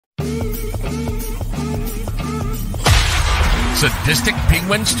Sadistic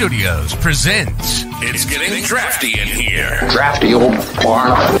Penguin Studios presents It's Getting Drafty in Here. Drafty old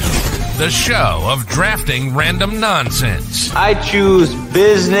barn. The show of drafting random nonsense. I choose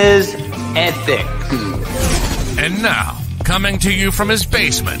business ethics. And now, coming to you from his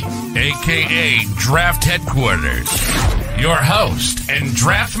basement, a.k.a. Draft Headquarters, your host and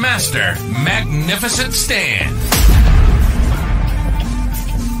draft master, Magnificent Stan.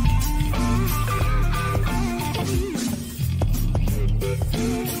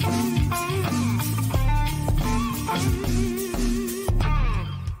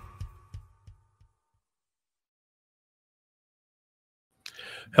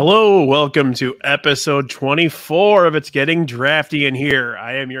 Hello, welcome to episode 24 of It's Getting Drafty in Here.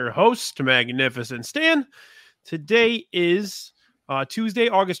 I am your host, Magnificent Stan. Today is Tuesday,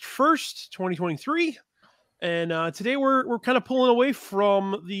 August 1st, 2023. And today we're kind of pulling away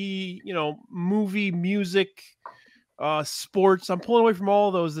from the, movie, music, sports. I'm pulling away from all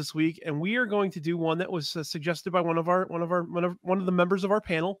of those this week, and we are going to do one that was suggested by one of the members of our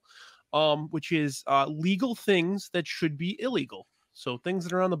panel, which is legal things that should be illegal. So things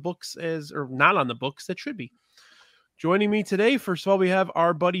that are on the books or not on the books that should be. Joining me today, first of all, we have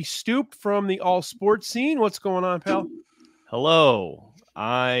our buddy Stoop from the all sports scene. What's going on, pal? Hello.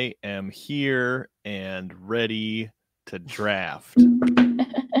 I am here and ready to draft.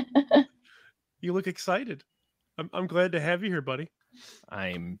 You look excited. I'm glad to have you here, buddy.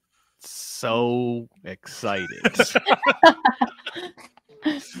 I'm so excited.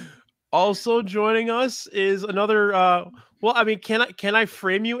 Also joining us is another can I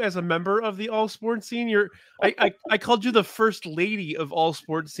frame you as a member of the all sports scene? I called you the first lady of all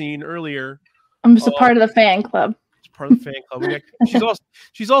sports scene earlier. I'm just a part of the fan club. Part of the fan club.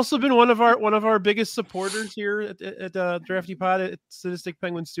 She's also been one of our biggest supporters here at Drafty Pod at Sadistic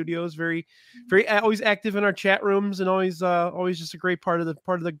Penguin Studios. Very, very always active in our chat rooms and always just a great part of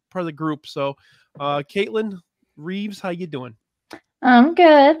the group. So, Katelyn Reeves, how you doing? I'm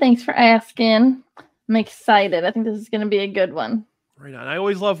good. Thanks for asking. I'm excited. I think this is going to be a good one. Right on. I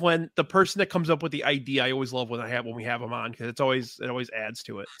always love when the person that comes up with the idea. I always love when we have them on because it always adds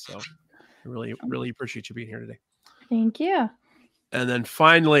to it. So, I really appreciate you being here today. Thank you. And then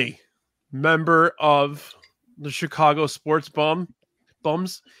finally, member of the Chicago Sports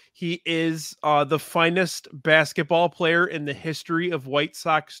Bums. He is the finest basketball player in the history of White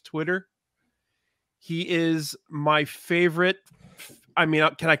Sox Twitter. He is my favorite. I mean,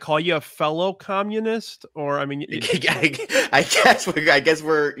 can I call you a fellow communist? Or I mean, I guess we're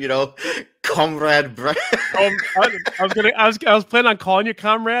comrade. I was planning on calling you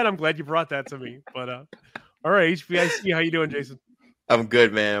comrade. I'm glad you brought that to me. But all right, HBIC, how you doing, Jason? I'm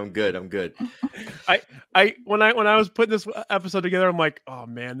good, man. I'm good. When I was putting this episode together, I'm like, oh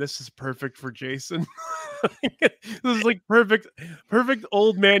man, this is perfect for Jason. This is like perfect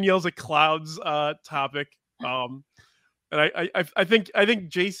old man yells at clouds topic. And I think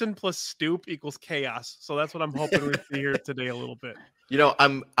Jason plus Stoop equals chaos. So that's what I'm hoping we see here today a little bit.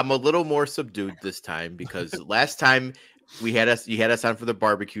 I'm a little more subdued this time because last time you had us on for the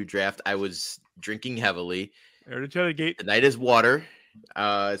barbecue draft. I was drinking heavily. The night is water.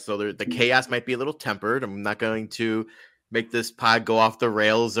 So the chaos might be a little tempered. I'm not going to make this pod go off the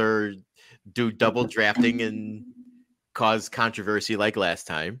rails or do double drafting and cause controversy like last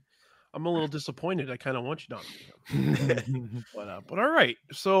time. I'm a little disappointed. I kind of want you done. But all right.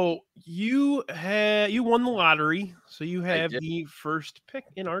 So you won the lottery. So you have the first pick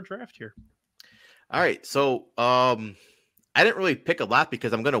in our draft here. All right. So I didn't really pick a lot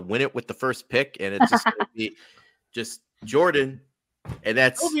because I'm going to win it with the first pick, and it's just going to be just Jordan, and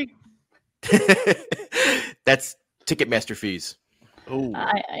that's that's Ticketmaster fees. Oh,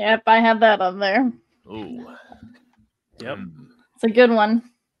 I have that on there. Oh, yep, it's a good one.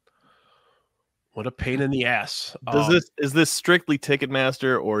 What a pain in the ass. Is this strictly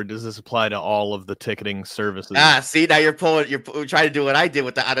Ticketmaster, or does this apply to all of the ticketing services? See, now you're trying to do what I did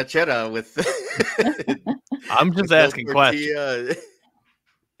with the Arachera with. I'm just asking questions.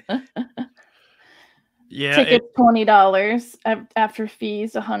 Yeah, tickets $20 after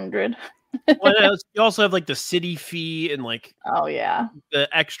fees $100. Well, you also have like the city fee and like the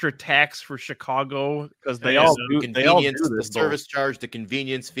extra tax for Chicago because they all do the service charge, the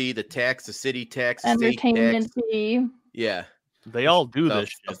convenience fee, the tax, the city tax, entertainment fee. Yeah, they all do this.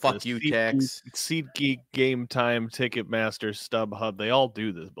 The fuck you tax, SeatGeek, Game Time, Ticketmaster, StubHub. They all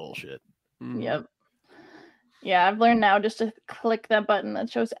do this bullshit. Yep. Yeah, I've learned now just to click that button that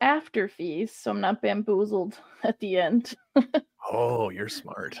shows after fees, so I'm not bamboozled at the end. Oh, you're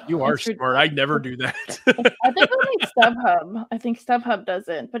smart. You are smart. I never do that. I think only StubHub. I think StubHub does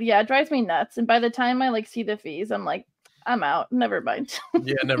it. But yeah, it drives me nuts. And by the time I see the fees, I'm like, I'm out. Never mind.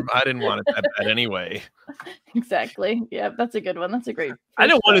 Yeah, never. I didn't want it that bad anyway. Exactly. Yeah, that's a good one. That's a great. I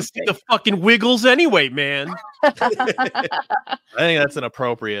don't want to see the fucking Wiggles anyway, man. I think that's an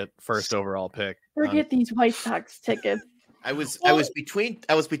appropriate first overall pick. Forget these White Sox tickets. I was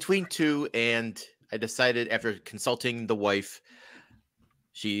between two, and I decided after consulting the wife,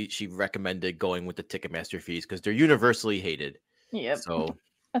 she recommended going with the Ticketmaster fees because they're universally hated. Yep. So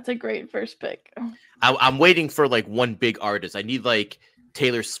that's a great first pick. I'm waiting for like one big artist. I need like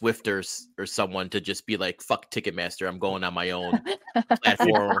Taylor Swift or someone to just be like, fuck Ticketmaster. I'm going on my own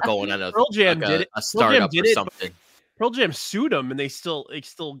platform or going on a Pearl Jam did it. A startup or something. Pearl Jam sued them, and they're still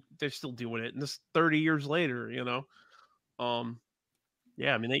doing it. And this 30 years later, you know.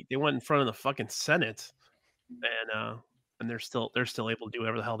 Yeah, I mean they went in front of the fucking Senate, and they're still able to do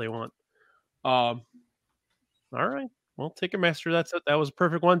whatever the hell they want. All right, well, Ticketmaster, that was a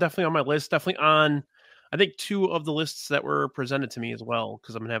perfect one. Definitely on my list. Definitely on, I think, 2 of the lists that were presented to me as well,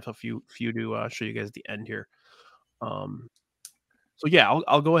 because I'm gonna have a few to show you guys at the end here. So yeah,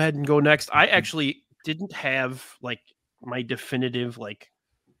 I'll go ahead and go next. I actually didn't have like my definitive like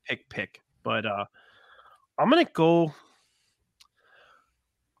pick, but I'm gonna go.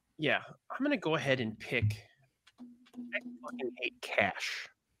 Yeah, I'm going to go ahead and pick. I fucking hate cash.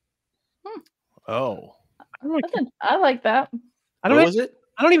 Oh. I like that. I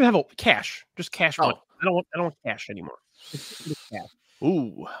don't even have a cash. Just cash money. I don't want cash anymore. Cash.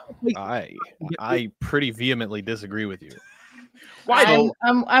 Ooh. I pretty vehemently disagree with you. Why?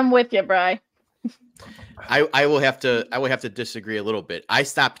 I'm with you, Bri. I will have to disagree a little bit. I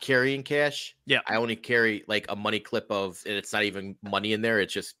stopped carrying cash. Yeah. I only carry like a money clip of, and it's not even money in there.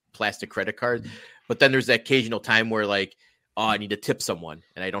 It's just plastic credit card. But then there's that occasional time where like, oh, I need to tip someone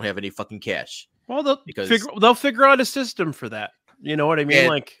and I don't have any fucking cash. Well, they'll figure out a system for that. You know what I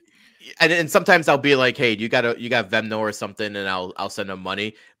mean? And sometimes I'll be like, hey, you got Venmo or something, and I'll send them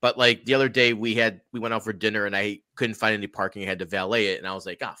money. But like the other day we went out for dinner and I couldn't find any parking. I had to valet it, and I was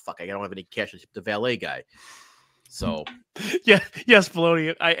like, fuck, I don't have any cash to tip the valet guy. So yes,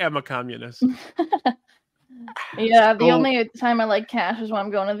 Bologna, I am a communist. Yeah, the only time I like cash is when I'm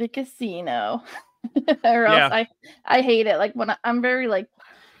going to the casino. Or else I hate it. Like when I'm very like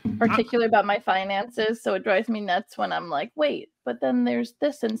particular about my finances, so it drives me nuts when I'm like, wait, but then there's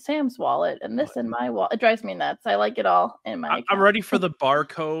this in Sam's wallet and this in my wallet. It drives me nuts. I like it all in my account. I'm ready for the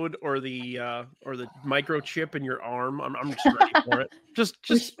barcode or the microchip in your arm. I'm just ready for it.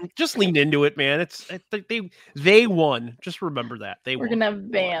 Just lean into it, man. They won. Just remember that we're won. Gonna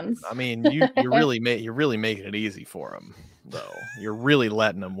have bans. I mean, you're really making it easy for them, though. You're really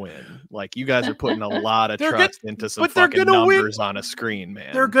letting them win. Like you guys are putting a lot of trust into some fucking numbers on a screen,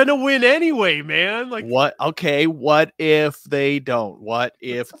 man. They're gonna win anyway, man. Like what? Okay, what if they don't? What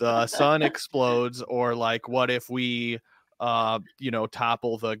if the sun explodes, or like what if we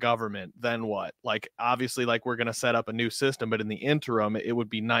topple the government? Then what? Like obviously, like we're gonna set up a new system, but in the interim, it would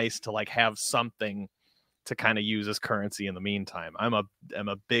be nice to like have something to kind of use as currency in the meantime. I'm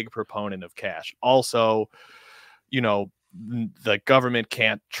a big proponent of cash. Also, the government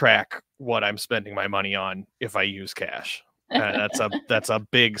can't track what I'm spending my money on if I use cash. That's a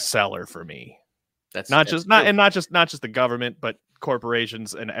big seller for me. That's not just the government, but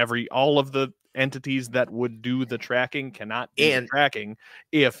corporations and all of the entities that would do the tracking cannot do the tracking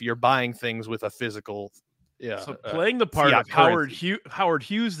if you're buying things with a physical. Yeah. So playing the part of Howard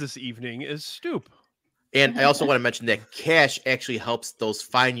Hughes this evening is Stoop. And I also want to mention that cash actually helps those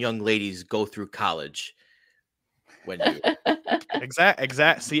fine young ladies go through college. When you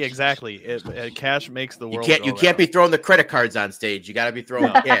exactly. Cash makes the world. You can't be throwing the credit cards on stage. You got to be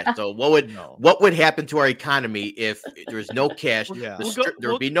throwing cash. So what would happen to our economy if there's no cash? Yeah.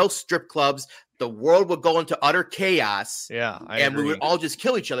 There would be no strip clubs. The world would go into utter chaos. Yeah, and we would all just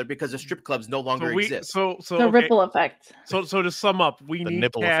kill each other because the strip clubs no longer exist. So the ripple effect. So to sum up, we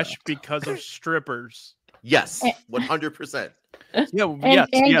need cash because of strippers. Yes, 100%. Yeah,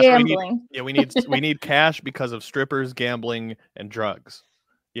 gambling. We need cash because of strippers, gambling, and drugs.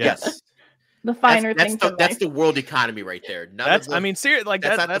 Yes. The finer things. That's the world economy right there. Seriously, like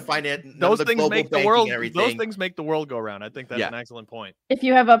that's not the finance. Those things make the world. Those things make the world go round. I think that's an excellent point. If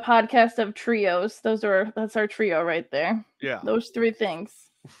you have a podcast of trios, that's our trio right there. Yeah, those 3 things.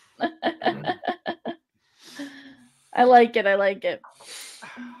 I like it.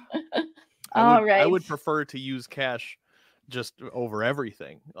 All right. I would prefer to use cash just over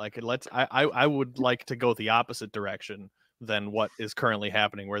everything. Like I would like to go the opposite direction than what is currently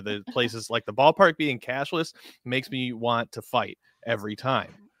happening, where the places like the ballpark being cashless makes me want to fight every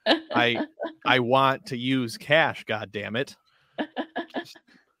time. I want to use cash, god damn it.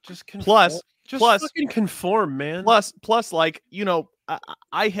 Just Just fucking conform, man. Plus, like, you know,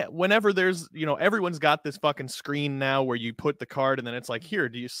 whenever there's, you know, everyone's got this fucking screen now where you put the card and then it's like, here,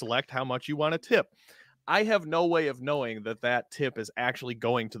 do you select how much you want to tip? I have no way of knowing that tip is actually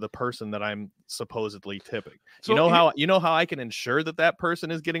going to the person that I'm supposedly tipping. So you know how I can ensure that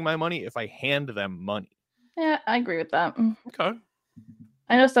person is getting my money? If I hand them money. Yeah, I agree with that. Okay.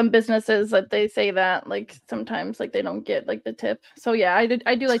 I know some businesses that they say that, like, sometimes like they don't get like the tip. So yeah, I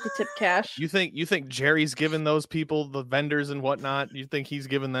do like to tip cash. You think Jerry's giving those people, the vendors and whatnot, you think he's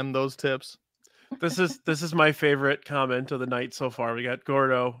giving them those tips? This is my favorite comment of the night so far. We got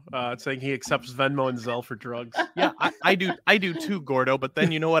Gordo saying he accepts Venmo and Zelle for drugs. Yeah, I do too, Gordo. But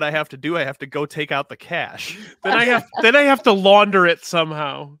then you know what I have to do? I have to go take out the cash. Then I have to launder it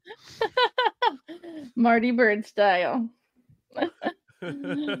somehow. Marty Bird style.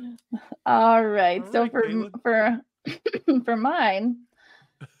 All right. So for mine,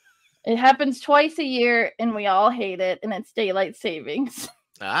 it happens twice a year and we all hate it, and it's daylight savings.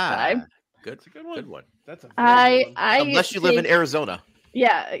 Good. That's a good one. Good one. That's a unless you live in Arizona.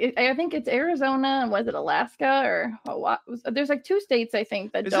 Yeah, I think it's Arizona. Was it Alaska or Hawaii? There's like 2 states I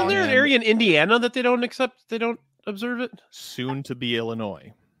think that Isn't there an area in Indiana that they don't observe it? Soon to be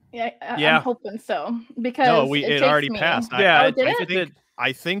Illinois. Yeah, I'm hoping so, because it already passed. Yeah,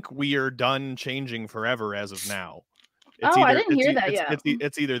 I think we are done changing forever as of now. I didn't hear that yet.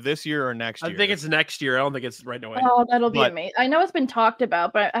 It's either this year or next year. I think it's next year. I don't think it's right away. Oh, that'll be amazing. I know it's been talked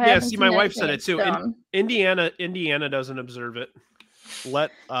about, but I haven't seen my wife said it too. Indiana doesn't observe it.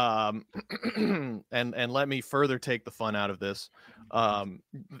 Let and let me further take the fun out of this.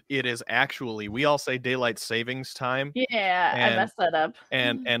 It is actually, we all say daylight savings time. Yeah, I messed that up.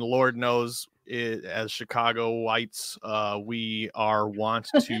 And Lord knows, as Chicago whites, we are want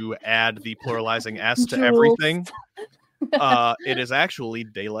to add the pluralizing S to everything. It is actually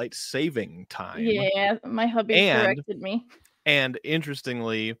daylight saving time. Yeah, my hubby corrected me. And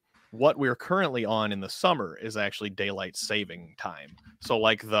interestingly, what we're currently on in the summer is actually daylight saving time. So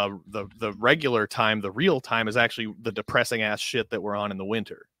like the regular time, the real time is actually the depressing ass shit that we're on in the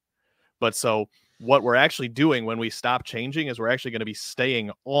winter. But so what we're actually doing when we stop changing is we're actually going to be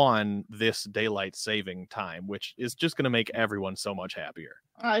staying on this daylight saving time, which is just going to make everyone so much happier.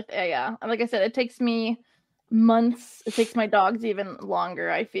 Yeah. Like I said, it takes me months. It takes my dogs even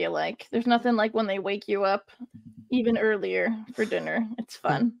longer. I feel like there's nothing like when they wake you up even earlier for dinner. It's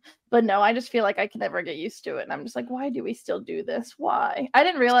fun. But no, I just feel like I can never get used to it. And I'm just like, why do we still do this? Why? I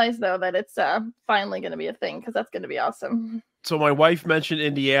didn't realize, though, that it's finally going to be a thing, because that's going to be awesome. So my wife mentioned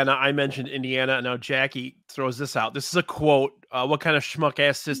Indiana. I mentioned Indiana. And now Jackie throws this out. This is a quote. What kind of schmuck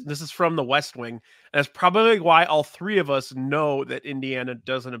ass system? This is from The West Wing. And that's probably why all 3 of us know that Indiana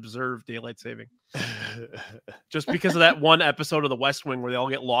doesn't observe daylight saving. Just because of that one episode of The West Wing where they all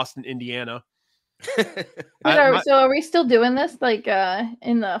get lost in Indiana. So are we still doing this like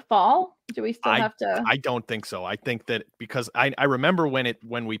in the fall? Do we still have to? I don't think so. I think that because I remember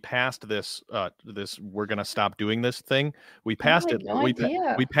when we passed this we're gonna stop doing this thing. We passed it.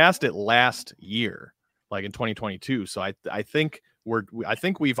 We passed it last year, like in 2022. So I think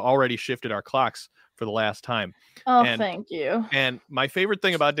we've already shifted our clocks for the last time. Oh, thank you. And my favorite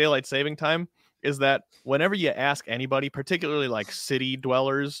thing about daylight saving time is that whenever you ask anybody, particularly like city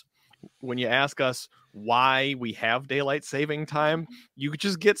dwellers, when you ask us why we have daylight saving time, you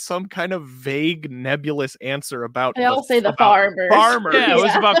just get some kind of vague, nebulous answer about. They all say the farmers. Yeah, it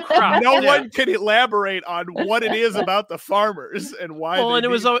was about crops. No one can elaborate on what it is about the farmers and why. Well, and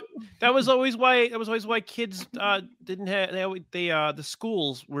that was always why kids didn't have the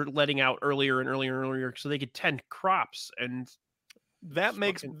schools were letting out earlier and earlier and earlier so they could tend crops. And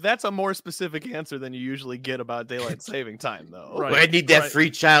that's a more specific answer than you usually get about daylight saving time, though. Right. I need that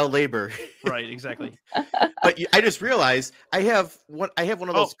free child labor. Right, exactly. But I just realized I have one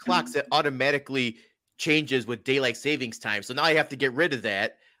of those clocks that automatically changes with daylight savings time. So now I have to get rid of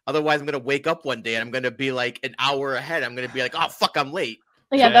that. Otherwise, I'm going to wake up one day and I'm going to be like an hour ahead. I'm going to be like, oh, fuck, I'm late.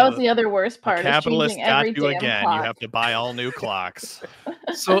 Yeah, that was the other worst part. Capitalist got you again. Clock. You have to buy all new clocks.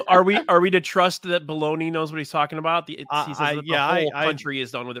 So are we to trust that Baloney knows what he's talking about? He says that the whole country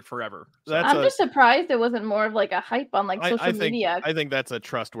is done with it forever. So. I'm just surprised it wasn't more of like a hype on like social media. I think that's a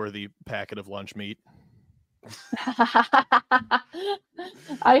trustworthy packet of lunch meat.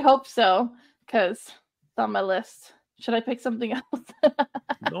 I hope so, because it's on my list. Should I pick something else?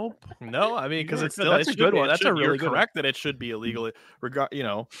 Nope. No, I mean, because it's still that's a good one. That's a really good correct that it should be illegal.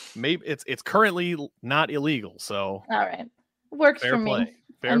 Maybe it's currently not illegal. So all right, works for me.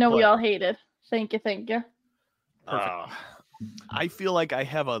 I know we all hate it. Thank you. I feel like I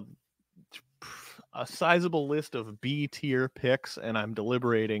have a sizable list of B tier picks, and I'm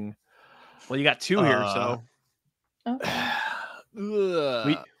deliberating Well, you got two here, so Okay.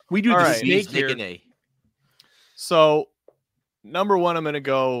 we do All the right. snake Snake here. and A. So, number one, I'm going to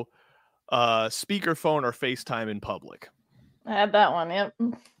go speakerphone or FaceTime in public. I had that one. Yep.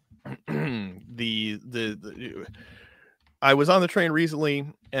 I was on the train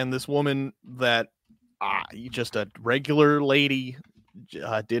recently, and this woman that just a regular lady,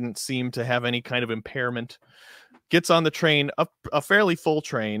 didn't seem to have any kind of impairment, gets on the train, a fairly full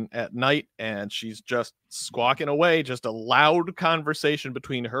train at night, and she's just squawking away, just a loud conversation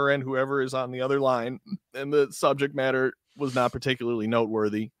between her and whoever is on the other line, and the subject matter was not particularly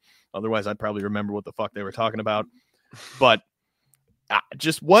noteworthy. Otherwise, I'd probably remember what the fuck they were talking about. But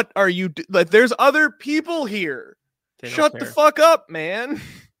just what are you like? There's other people here. Shut the fuck up, man.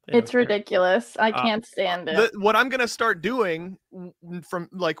 It's ridiculous. I can't stand it. What I'm gonna start doing from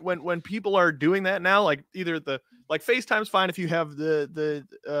like when people are doing that now, like either like FaceTime's fine if you have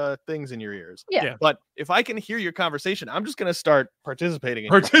the things in your ears. Yeah. But if I can hear your conversation, I'm just gonna start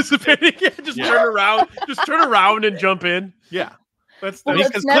participating. Just turn around and jump in. Yeah. Well,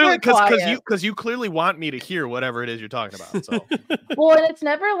 Because you clearly want me to hear whatever it is you're talking about. So well, and it's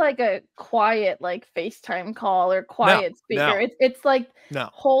never like a quiet like FaceTime call or quiet speaker. No. It's like no.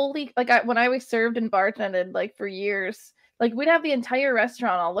 holy, like when I was served and bartended like for years, like we'd have the entire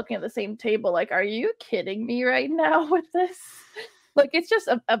restaurant all looking at the same table. Like, are you kidding me right now with this? Like, it's just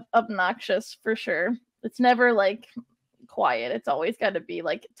obnoxious for sure. It's never like quiet. It's always got to be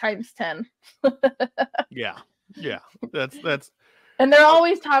like times 10. Yeah. That's. And they're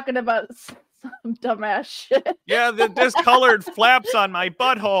always talking about some dumbass shit. Yeah, the discolored flaps on my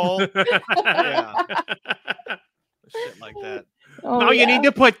butthole. Yeah. Shit like that. Oh, no, you need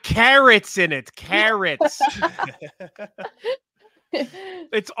to put carrots in it. Carrots.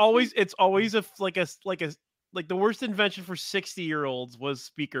 It's always like the worst invention for 60-year-olds was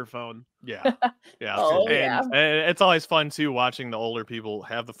speakerphone. Yeah. Yeah. And it's always fun too watching the older people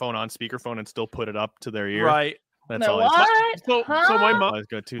have the phone on speakerphone and still put it up to their ear. Right. That's always so my mom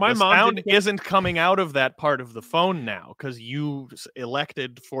good too. My mom sound isn't coming out of that part of the phone now because you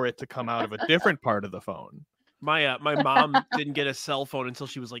elected for it to come out of a different part of the phone. My mom didn't get a cell phone until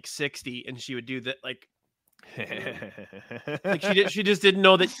she was like 60, and she would do that like she just didn't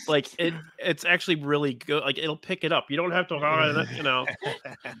know that like it's actually really good. Like it'll pick it up. You don't have to, you know.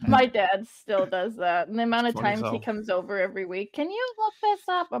 My dad still does that, and the amount of times he comes over every week. Can you look this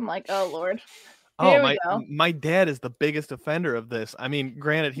up? I'm like, oh Lord. My dad is the biggest offender of this. I mean,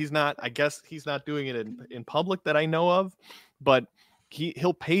 granted, I guess he's not doing it in public that I know of, but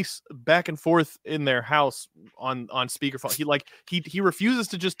he'll pace back and forth in their house on speakerphone. He refuses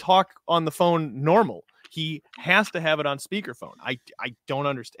to just talk on the phone normal. He has to have it on speakerphone. I don't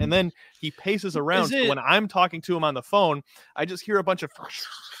understand. And then he paces around. So when I'm talking to him on the phone, I just hear a bunch of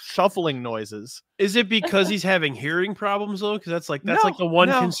shuffling noises. Is it because he's having hearing problems though? Because that's like the one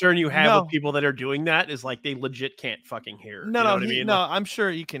concern you have with people that are doing that is like they legit can't fucking hear. No, you know what I mean? No, I'm sure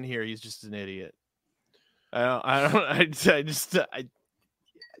he can hear. He's just an idiot. It's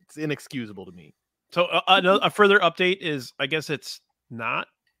inexcusable to me. So a further update is, I guess it's not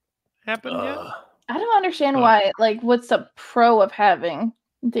happened yet. I don't understand why. Like, what's the pro of having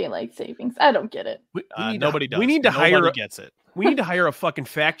daylight savings? I don't get it. Nobody does. We need to hire. Gets it. We need to hire a fucking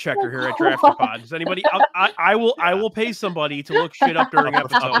fact checker here at Drafty Pod. Does anybody? I will pay somebody to look shit up during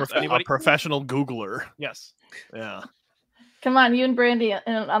episodes. Anybody? A professional Googler. Yes. Yeah. Come on, you and Brandy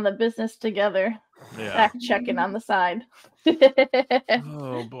on the business together. Yeah. Fact checking on the side.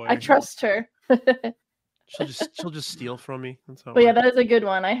 Oh boy. I trust her. She'll just steal from me. That's how. But yeah, that is a good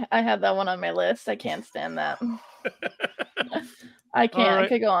one. I have that one on my list. I can't stand that. I can't. Right. I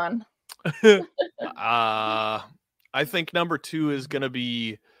could go on. I think number 2 is gonna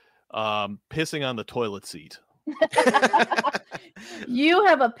be pissing on the toilet seat. You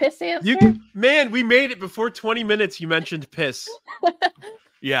have a piss answer? Man, we made it before 20 minutes. You mentioned piss.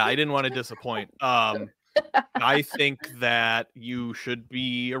 Yeah, I didn't want to disappoint. I think that you should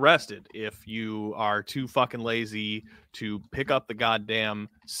be arrested if you are too fucking lazy to pick up the goddamn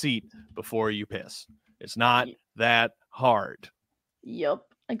seat before you piss. It's not that hard. Yep.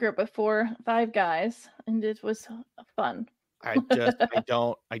 I grew up with 5 guys, and it was fun. I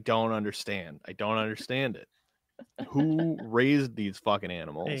don't understand. I don't understand it. Who raised these fucking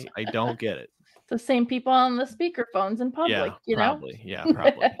animals? Hey. I don't get it. The same people on the speakerphones in public, probably. know? Yeah,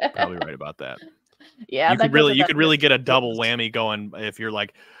 probably right about that. Yeah, you could really get a double whammy going if you're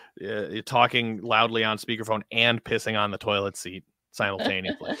like you're talking loudly on speakerphone and pissing on the toilet seat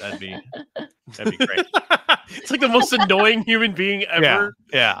simultaneously. That'd be great. It's like the most annoying human being ever.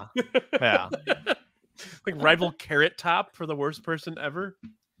 Yeah. Like rival Carrot Top for the worst person ever.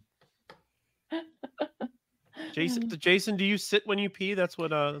 Jason, do you sit when you pee? That's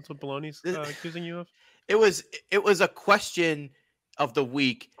what Baloney's accusing you of. It was a question of the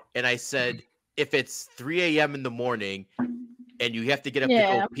week, and I said if it's 3 a.m. in the morning and you have to get up to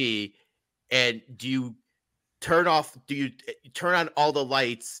go pee, and do you turn on all the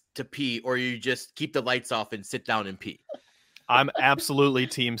lights to pee, or you just keep the lights off and sit down and pee? I'm absolutely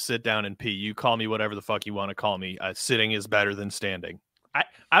team sit down and pee. You call me whatever the fuck you want to call me. Sitting is better than standing.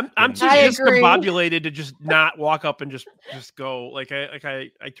 I'm too discombobulated to just not walk up and just go. Like I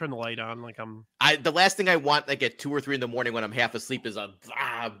turn the light on. Like the last thing I want, like at 2 or 3 in the morning when I'm half asleep, is I'm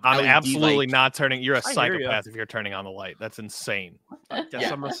absolutely not turning. You're a psychopath if you're turning on the light. That's insane. I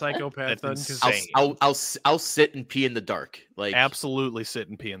guess I'm a psychopath. That's then, insane. I'll sit and pee in the dark. Like absolutely sit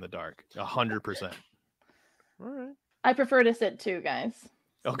and pee in the dark. 100%. All right. I prefer to sit too, guys.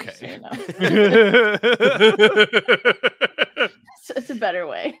 Okay. So you know. It's a better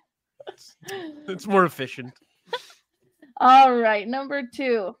way. It's more efficient. All right, number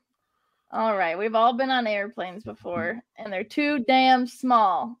 2. All right, we've all been on airplanes before, and they're too damn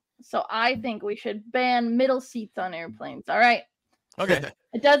small. So I think we should ban middle seats on airplanes. All right. Okay.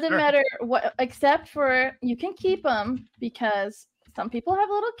 It doesn't matter what, except for you can keep them because some people have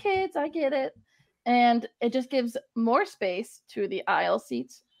little kids. I get it. And it just gives more space to the aisle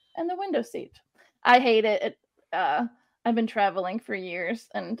seats and the window seat. I hate it. I've been traveling for years,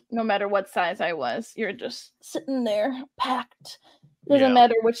 and no matter what size I was, you're just sitting there packed. Doesn't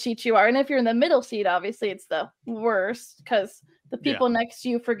matter which seat you are. And if you're in the middle seat, obviously it's the worst because the people next to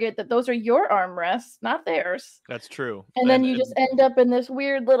you forget that those are your armrests, not theirs. That's true. And then you just end up in this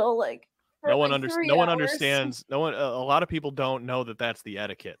weird little no one understands. A lot of people don't know that that's the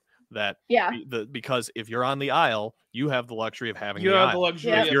etiquette. Because if you're on the aisle, you have the luxury of having the aisle. If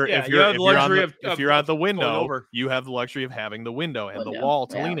you're at the window, you have the luxury of having the window and the wall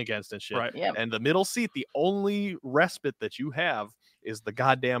to lean against and shit. Right. Yep. And the middle seat, the only respite that you have is the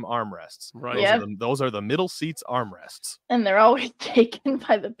goddamn armrests. Right. Those are the middle seats armrests. And they're always taken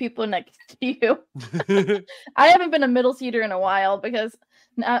by the people next to you. I haven't been a middle seater in a while because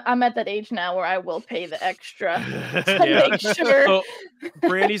I'm at that age now where I will pay the extra to make sure. So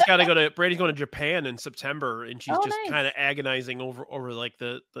Brandy's going to Japan in September, and she's kind of agonizing over like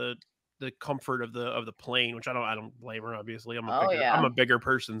the comfort of the plane, which I don't blame her. Obviously, I'm a bigger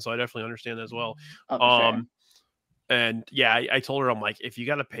person, so I definitely understand that as well. Sure. And I told her, I'm like, if you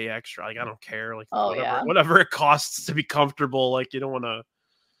got to pay extra, like I don't care, like whatever it costs to be comfortable, like you don't want to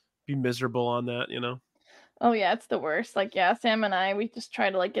be miserable on that, you know. Oh yeah, it's the worst. Like Sam and I, we just try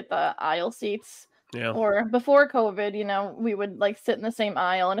to get the aisle seats. Yeah. Or before COVID, we would sit in the same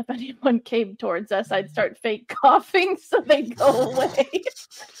aisle, and if anyone came towards us, I'd start fake coughing so they'd go away.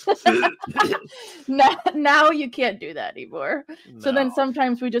 Now you can't do that anymore. No. So then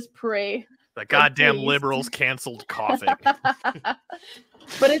sometimes we just pray. The goddamn liberals canceled coughing.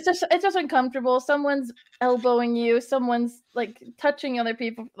 But it's just uncomfortable. Someone's elbowing you. Someone's touching other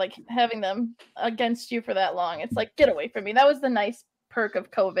people, having them against you for that long. It's get away from me. That was the nice perk of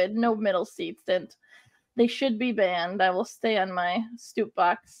COVID. No middle seats, and they should be banned. I will stay on my stoop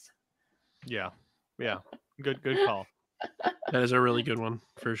box. Yeah. Good call. That is a really good one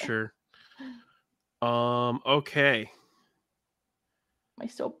for sure. Okay. My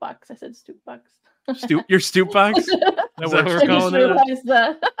soapbox. I said stoop box. Your stoop box? That works. We're calling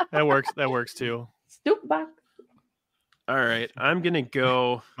it. That works too. Stoop box. All right, I'm gonna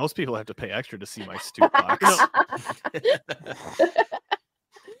go. Most people have to pay extra to see my stoop box.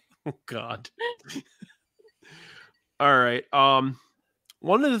 Oh God. All right.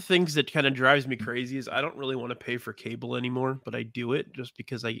 One of the things that kind of drives me crazy is I don't really want to pay for cable anymore, but I do it just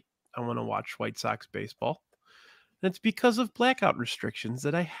because I want to watch White Sox baseball. And it's because of blackout restrictions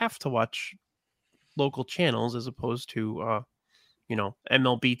that I have to watch local channels as opposed to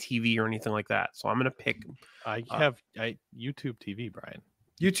MLB TV or anything like that. So I'm going to pick. I have YouTube TV, Brian.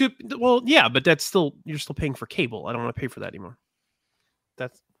 YouTube. Well, yeah, but you're still paying for cable. I don't want to pay for that anymore.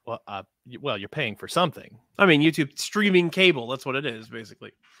 That's you're paying for something. I mean, YouTube streaming cable. That's what it is,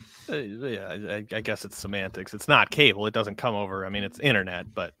 basically. I guess it's semantics. It's not cable. It doesn't come over. I mean, it's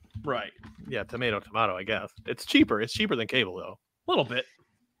internet, but right. Yeah, tomato. I guess it's cheaper. It's cheaper than cable, though. A little bit.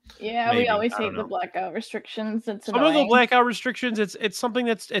 Yeah, maybe. We always hate the blackout restrictions. It's some of the blackout restrictions. It's something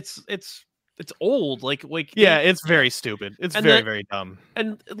that's it's old. It's very stupid. It's very dumb.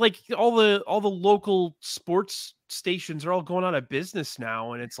 And all the local sports stations are all going out of business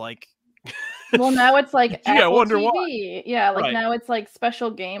now, and it's like. Well, now it's Apple I wonder TV. why. Yeah, now it's special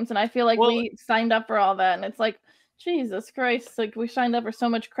games, and I feel we signed up for all that, and it's Jesus Christ, we signed up for so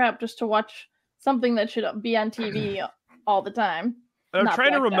much crap just to watch something that should be on TV all the time. I'm not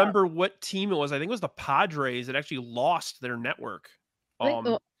trying to blacked out. remember what team it was. I think it was the Padres that actually lost their network.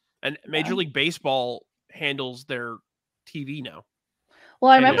 And Major League Baseball handles their TV now.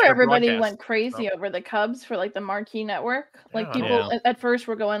 Well, I And remember their everybody broadcast went crazy stuff. over the Cubs for like the marquee network. Like Yeah. people at first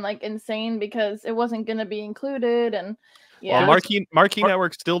were going like insane because it wasn't going to be included, and Well, Marquee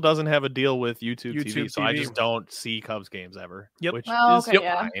Network still doesn't have a deal with YouTube TV, so I TV. just don't see Cubs games ever. Yep. Which Oh, is okay,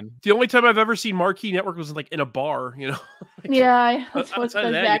 yeah. fine. The only time I've ever seen Marquee Network was like in a bar, you know. Yeah, that's outside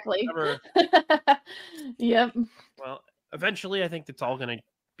of that, exactly. Yep. Well, eventually, I think it's all going to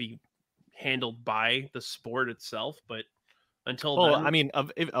be handled by the sport itself, but until Well, then, I mean,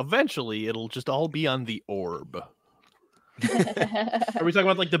 eventually it'll just all be on the orb. are we talking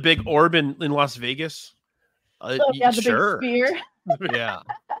about like the big orb in Las Vegas? Yeah, the sure. big spear. Yeah.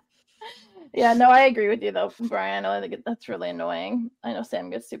 Yeah, no, I agree with you though, Brian. I think that's really annoying. I know Sam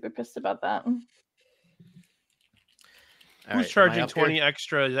gets super pissed about that. Who's charging 20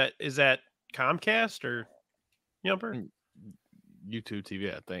 extra? Is that Comcast or Yumper? YouTube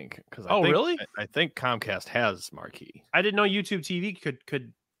TV, I think. Really? I think Comcast has Marquee. I didn't know YouTube TV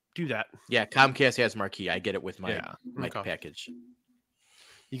could do that. Yeah, Comcast has Marquee. I get it with my Okay. package.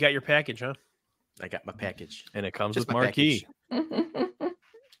 You got your package, huh? I got my package, and it comes Just with my Marquee.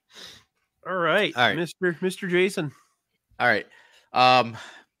 All right, Mr. Jason. All right.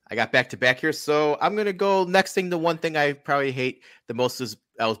 I got back to back here, so I'm gonna go next thing. The one thing I probably hate the most is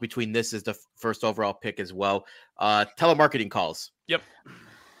between this is the first overall pick as well. Telemarketing calls. Yep.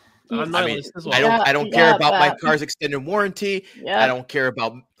 I don't care about my car's extended warranty. Yeah. I don't care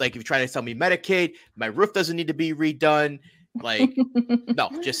about like if you're trying to sell me Medicaid, my roof doesn't need to be redone. Like, no,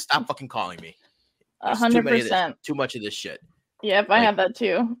 just stop fucking calling me. 100%. Too much of this shit. Yep, I have that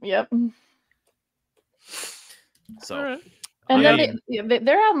too. Yep. So, and then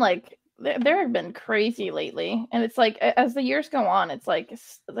they're on like there have been crazy lately, and it's like as the years go on, it's like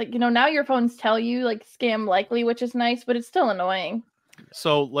now your phones tell you like scam likely, which is nice, but it's still annoying.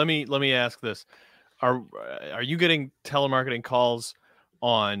 So let me ask this: Are you getting telemarketing calls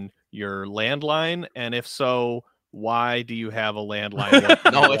on your landline? And if so, why do you have a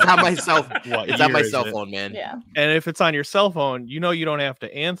landline? No, it's on my cell phone. It's on my cell phone, man. Yeah. And if it's on your cell phone, you don't have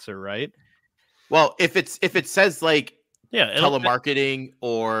to answer, right? Well, if it says like telemarketing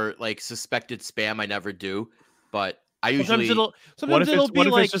or like suspected spam, I never do. But I usually what if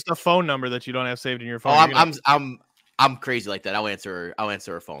it's just a phone number that you don't have saved in your phone? Oh, I'm crazy like that. I'll answer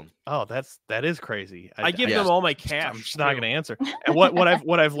a phone. Oh, that is crazy. I give them all my cash. I'm just not going to answer. And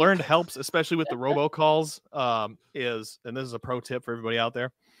what I've learned helps, especially with the robocalls, is, and this is a pro tip for everybody out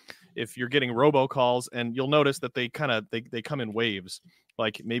there. If you're getting robocalls, and you'll notice that they come in waves.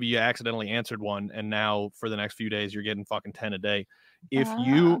 Like maybe you accidentally answered one, and now for the next few days you're getting fucking 10 a day.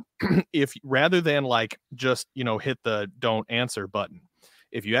 If rather than like just hit the don't answer button,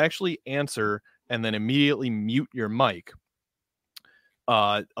 if you actually answer and then immediately mute your mic,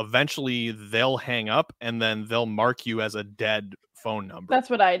 eventually they'll hang up and then they'll mark you as a dead phone number. That's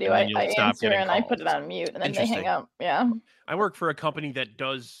what I do. I answer and I put it on mute and then they hang up. Yeah. I work for a company that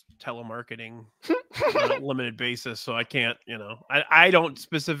does telemarketing on a limited basis, so I can't, I don't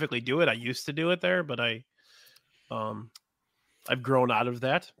specifically do it. I used to do it there, but I've grown out of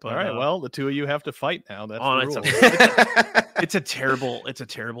that. But, all right, well, the two of you have to fight now. That's the rule. It's a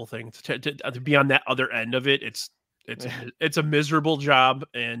terrible thing to be on that other end of it. It's a miserable job,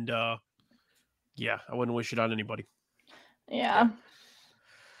 and I wouldn't wish it on anybody. Yeah.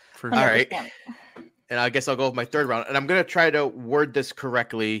 All right. And I guess I'll go with my third round, and I'm going to try to word this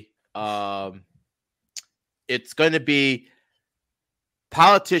correctly. It's going to be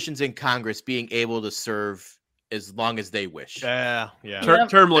politicians in Congress being able to serve as long as they wish. Yeah.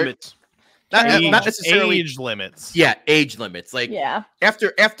 Term limits. Not necessarily age limits. Yeah, age limits. Like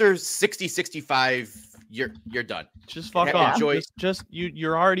after 60, 65, you're done. Just fuck off. Just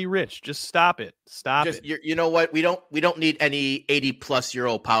you're already rich. Just stop it. You know what? We don't need any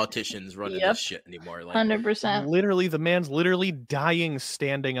 80-plus-year-old politicians running this shit anymore. Like 100%. Literally, the man's literally dying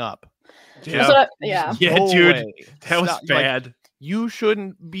standing up. Yeah. Dude, that was bad. Like, you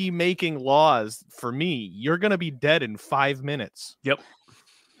shouldn't be making laws for me. You're gonna be dead in 5 minutes. Yep.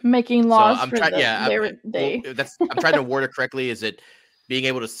 Making laws I'm for trying. day. I'm trying to word it correctly. Is it being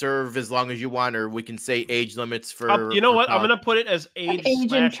able to serve as long as you want, or we can say age limits for? You know what? I'm going to put it as age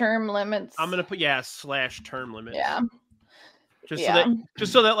and term limits. I'm going to put /term limits. Yeah.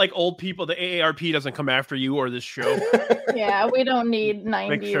 Just so that like old people, the AARP doesn't come after you or this show. Yeah, we don't need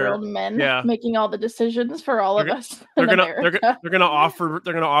 90-year-old men making all the decisions for all of us. They're gonna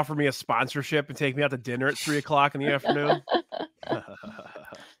offer me a sponsorship and take me out to dinner at 3:00 in the afternoon.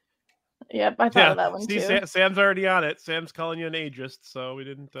 Yep, I thought of that one too. Sam's already on it. Sam's calling you an ageist, so we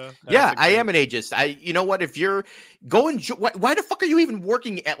didn't. Yeah, I am an ageist. You know what? If you're going, why the fuck are you even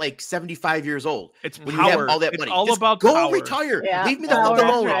working at like 75 years old? It's when power. You have all that money. All just about go power. Retire. Yeah, Leave me the fuck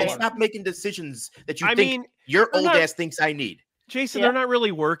alone right. and stop making decisions that you think your old ass thinks I need. Jason, they're not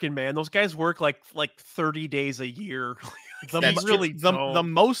really working, man. Those guys work like 30 days a year.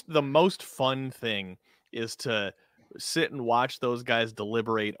 The most fun thing is to sit and watch those guys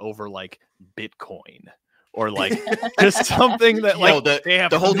deliberate over like Bitcoin or like just something that like they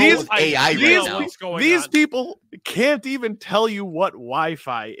have the whole these AI these people can't even tell you what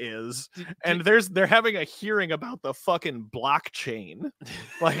Wi-Fi is, and they're having a hearing about the fucking blockchain.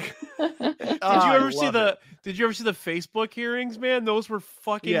 Like, did you ever see the Facebook hearings, man? Those were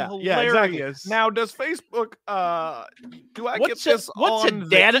fucking hilarious. Yeah, exactly. Now, does Facebook do I get this what's on a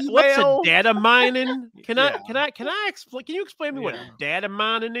data the what's a email? data mining? Can I explain? Can you explain to me what data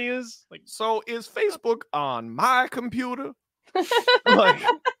mining is? Like, so is Facebook on my computer? Like,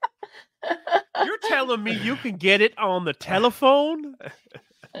 you're telling me you can get it on the telephone?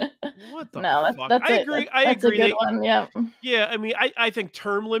 What the fuck? I agree. That's a good one. Yeah. Yeah. I mean, I think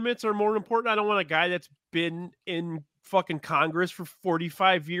term limits are more important. I don't want a guy that's been in fucking Congress for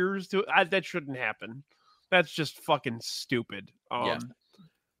 45 years that shouldn't happen. That's just fucking stupid.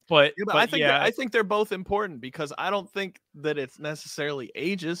 But I think they're both important because I don't think that it's necessarily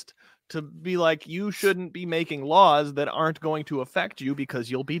ageist to be like, you shouldn't be making laws that aren't going to affect you because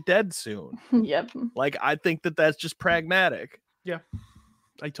you'll be dead soon. Yep. Like, I think that that's just pragmatic. Yeah,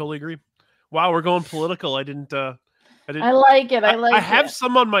 I totally agree. Wow, we're going political. I didn't. I like it. I have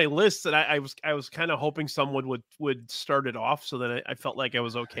some on my list that I was kind of hoping someone would start it off, so that I felt like I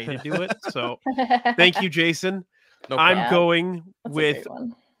was okay to do it. So thank you, Jason. I'm going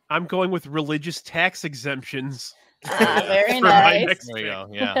with religious tax exemptions. Very nice. There we go.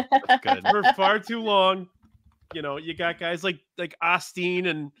 Yeah, that's good. For far too long, you got guys like Austin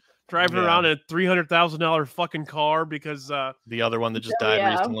and driving around in a $300,000 fucking car because the other one that just died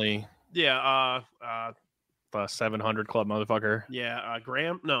recently. Yeah, the 700 Club motherfucker. Yeah,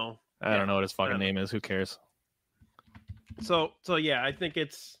 Graham. No, I don't know what his fucking name is. Who cares? So yeah, I think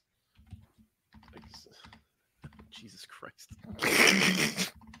it's Jesus Christ.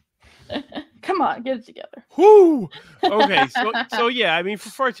 Come on, get it together. Whoo! Okay, so yeah, I mean, for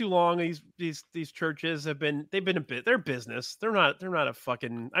far too long, these churches they're business. They're not a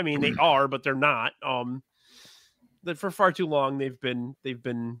fucking. I mean, they are, but they're not. That for far too long they've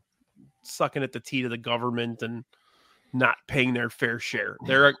been sucking at the teat of the government and not paying their fair share.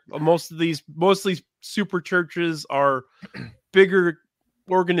 Most of these super churches are bigger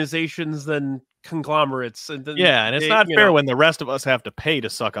organizations than conglomerates, and it's not fair when the rest of us have to pay to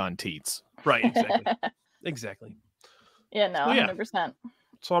suck on teats. Right, exactly. Yeah, no, 100%.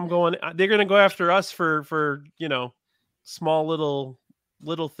 So I'm going. They're going to go after us for small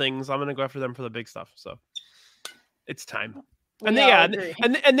little things. I'm going to go after them for the big stuff. So it's time. And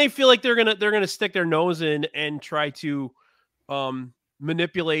they feel like they're gonna stick their nose in and try to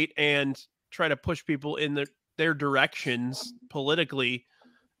manipulate and try to push people in their directions politically,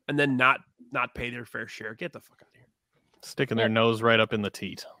 and then not pay their fair share. Get the fuck out of here. Sticking their nose right up in the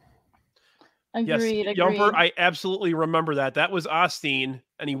teat. Agreed. Yumper, I absolutely remember that. That was Austin,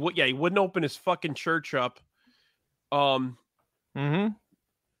 and he wouldn't open his fucking church up. For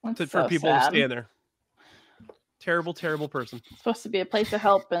people to stand there. Terrible person. It's supposed to be a place of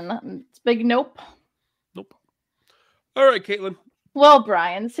help, and it's big nope. All right, Katelyn. Well,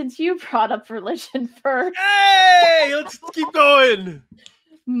 Brian, since you brought up religion first, hey, let's keep going.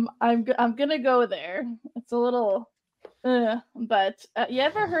 I'm gonna go there. It's a little, but you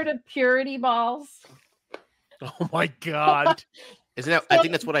ever heard of purity balls? Oh my god! Isn't that? I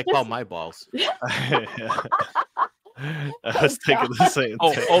think that's what I call my balls. I was thinking the same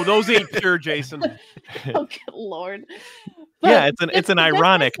thing. Oh, those ain't pure, Jason. Oh, good Lord. But yeah, it's an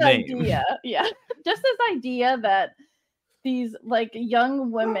ironic name. Idea, yeah. Just this idea that these like young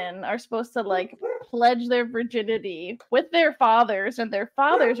women are supposed to like pledge their virginity with their fathers, and their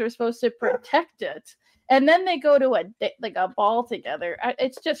fathers are supposed to protect it. And then they go to a ball together.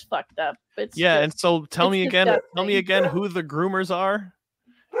 It's just fucked up. And so tell me again who the groomers are.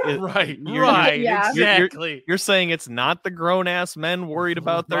 Right, exactly. You're saying it's not the grown-ass men worried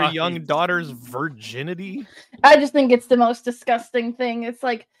about their young daughter's virginity? I just think it's the most disgusting thing. It's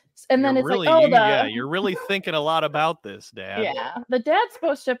like, and then you're really thinking a lot about this, Dad. Yeah, the dad's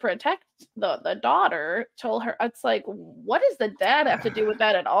supposed to protect the daughter. Told her, it's like, what does the dad have to do with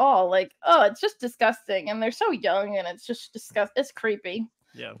that at all? Like, oh, it's just disgusting, and they're so young, and it's just disgusting. It's creepy.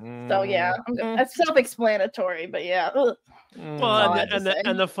 Yeah. So yeah, it's self-explanatory, but yeah. Ugh. Well,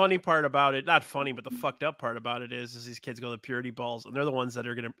 and the funny part about it, not funny, but the fucked up part about it is these kids go to purity balls, and they're the ones that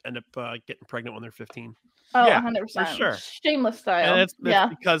are going to end up getting pregnant when they're 15. Oh, Yeah, 100%. for sure. Shameless style. And it's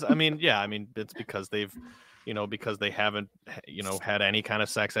because it's because they've, because they haven't, had any kind of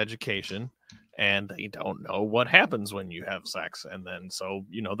sex education, and they don't know what happens when you have sex, and then so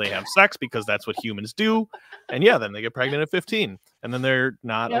they have sex because that's what humans do, and then they get pregnant at 15, and then they're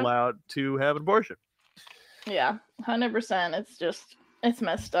not allowed to have an abortion. Yeah, 100%. It's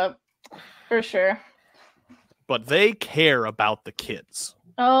messed up for sure. But they care about the kids.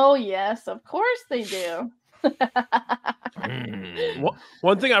 Oh yes, of course they do.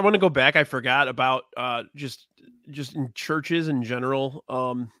 One thing I want to go back, I forgot about just in churches in general.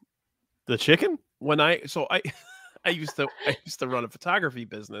 The chicken? When I used to run a photography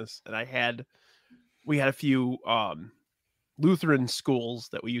business, and we had a few Lutheran schools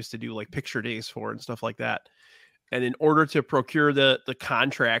that we used to do like picture days for and stuff like that. And in order to procure the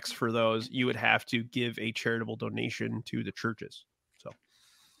contracts for those, you would have to give a charitable donation to the churches. So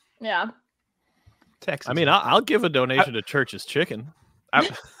yeah. Texas. I mean, I'll give a donation to Church's Chicken. I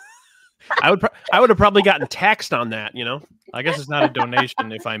would have probably gotten taxed on that, I guess it's not a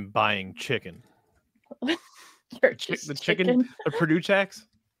donation if I'm buying chicken. Church's chicken. The Purdue tax.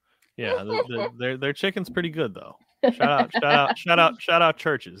 Yeah, their chicken's pretty good though. Shout out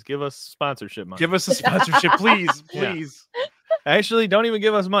Churches. Give us sponsorship money. Give us a sponsorship, please. Yeah. Actually, don't even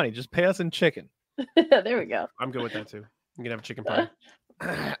give us money. Just pay us in chicken. There we go. I'm good with that too. I'm gonna have a chicken pie.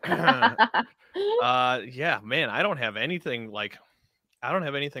 Yeah, man, I don't have anything like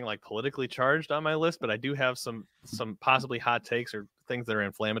politically charged on my list, but I do have some possibly hot takes or things that are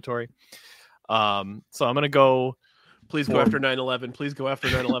inflammatory. So I'm gonna go. Please go after 9/11. Please go after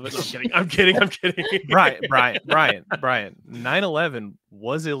 9/11. No, I'm kidding. Brian. 9/11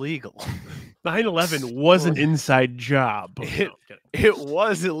 was illegal. 9/11 was an inside job. It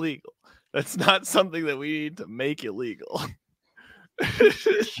was illegal. That's not something that we need to make illegal.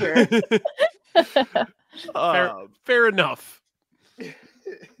 Sure. Fair enough.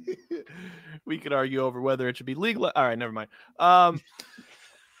 We could argue over whether it should be legal. All right, never mind. I'm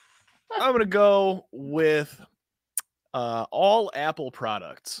gonna go with all Apple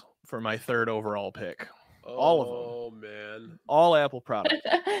products for my third overall pick. All of them. Oh man, all Apple products.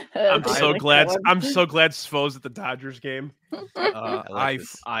 I'm so glad Svo's at the Dodgers game.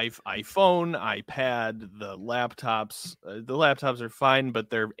 iPhone, iPad, the laptops. The laptops are fine, but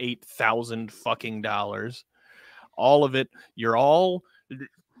they're $8,000 fucking dollars. All of it. You're all.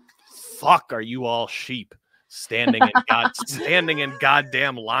 Fuck, are you all sheep? Standing in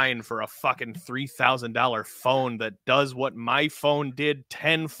goddamn line for a fucking $3,000 phone that does what my phone did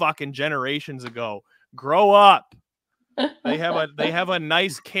 10 fucking generations ago. Grow up. They have a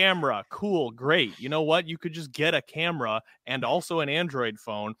nice camera. Cool, great. You know what? You could just get a camera and also an Android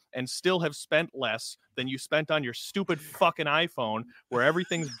phone and still have spent less than you spent on your stupid fucking iPhone, where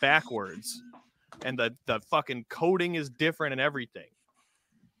everything's backwards and the fucking coding is different and everything.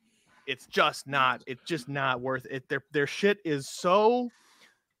 It's just not worth it. Their shit is so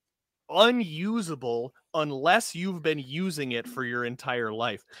unusable unless you've been using it for your entire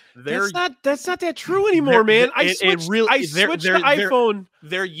life. That's not that true anymore, man. I switched to iPhone.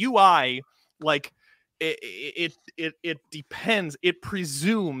 Their UI, like it depends. It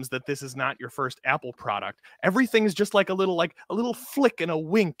presumes that this is not your first Apple product. Everything's just like a little flick and a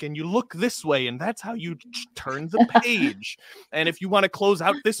wink, and you look this way, and that's how you turn the page. And if you want to close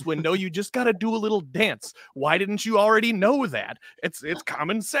out this window, you just got to do a little dance. Why didn't you already know that? It's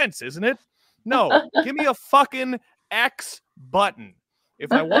common sense, isn't it? No, give me a fucking X button.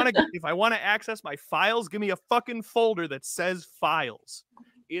 If I want to access my files, give me a fucking folder that says files.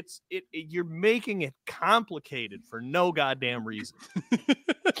 You're making it complicated for no goddamn reason.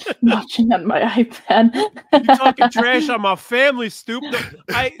 Watching on my iPad. You're talking trash on my family, Stoop.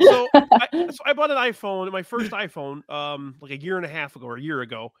 I bought an iPhone, my first iPhone, like a year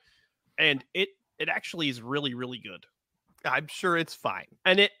ago, and it actually is really, really good. I'm sure it's fine.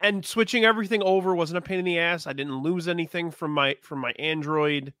 And switching everything over wasn't a pain in the ass. I didn't lose anything from my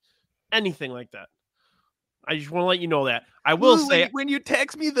Android, anything like that. I just want to let you know that. I will say, when you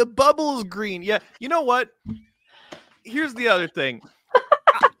text me, the bubble's green. Yeah, you know what? Here's the other thing.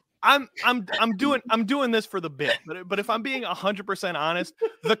 I'm doing this for the bit, but if I'm being 100% honest,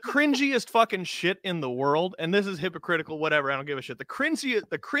 the cringiest fucking shit in the world, and this is hypocritical, whatever, I don't give a shit. The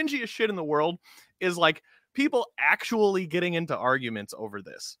cringiest shit in the world is like people actually getting into arguments over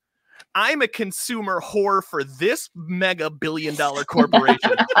this. I'm a consumer whore for this mega billion-dollar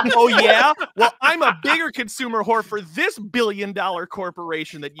corporation. Oh, yeah? Well, I'm a bigger consumer whore for this billion-dollar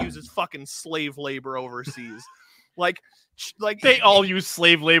corporation that uses fucking slave labor overseas. Like they all use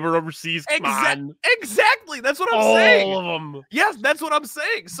slave labor overseas. Come on. Exactly. That's what I'm saying. All of them. Yes, that's what I'm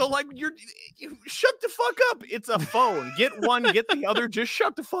saying. So, like, you shut the fuck up. It's a phone. Get one, get the other. Just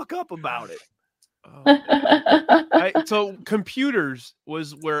shut the fuck up about it. So computers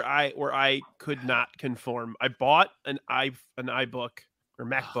was where I could not conform. I bought an iBook or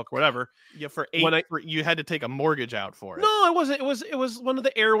MacBook, whatever. Yeah, you had to take a mortgage out for it. No, it wasn't. It was one of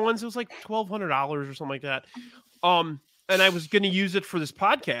the Air ones. It was like $1,200 or something like that. And I was going to use it for this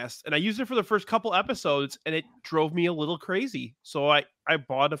podcast, and I used it for the first couple episodes, and it drove me a little crazy. So I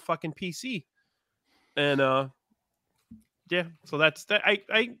bought a fucking PC, and yeah. So that's that.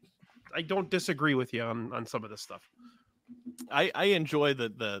 I don't disagree with you on some of this stuff. I enjoy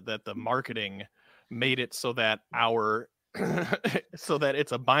that the marketing made it so that so that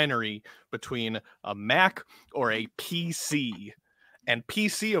it's a binary between a Mac or a PC, and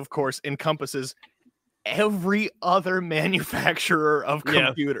PC of course encompasses every other manufacturer of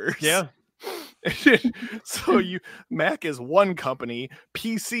computers. Yeah. So Mac is one company,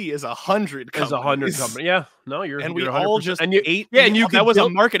 PC is 100 companies. Is 100 company. Yeah. No, we all just ate. Yeah, and that was a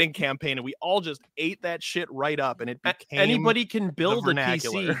marketing campaign, and we all just ate that shit right up, and it became anybody can build a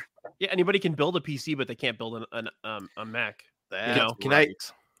PC. Yeah, anybody can build a PC, but they can't build a Mac. Can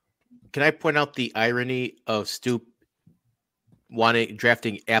I point out the irony of Stoop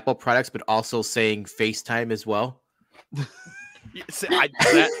drafting Apple products, but also saying FaceTime as well? That's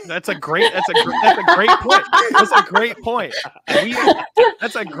a great point. That's a great point.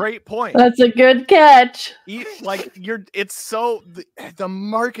 That's a great point. That's a good catch. It's so the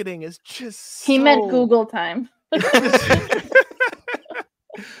marketing is just. He meant Google time.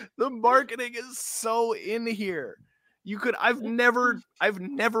 The marketing is so in here. I've never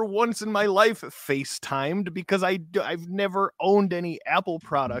once in my life FaceTimed because I've never owned any Apple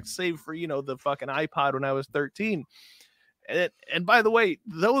products save for the fucking iPod when I was 13. And by the way,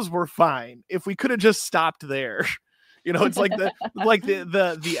 those were fine. If we could have just stopped there, it's like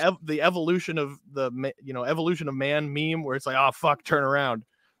the evolution of evolution of man meme where it's like, oh fuck, turn around,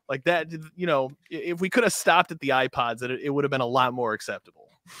 like that. If we could have stopped at the iPods, it would have been a lot more acceptable.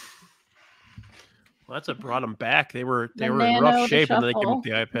 Well, that's what brought them back. They were in rough shape, and then they came with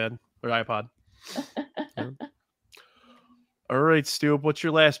the iPad or iPod. Yeah. All right, Stoop, what's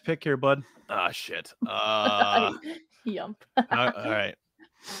your last pick here, bud? Ah, shit. Yump. All right.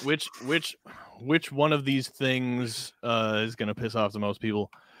 Which one of these things is going to piss off the most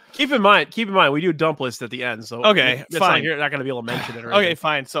people? Keep in mind, we do dump list at the end. So okay, fine. You're not going to be able to mention it. Okay,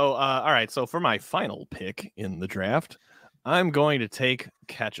 fine. So, all right. So for my final pick in the draft, I'm going to take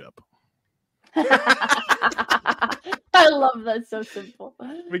ketchup. I love that. So simple.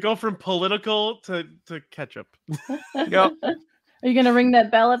 We go from political to ketchup. Yep. Are you gonna ring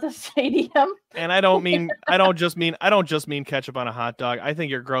that bell at the stadium? And I don't just mean ketchup on a hot dog. I think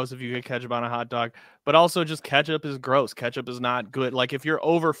you're gross if you get ketchup on a hot dog, but also just ketchup is gross. Ketchup is not good. Like if you're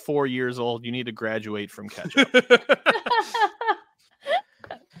over 4 years old, you need to graduate from ketchup.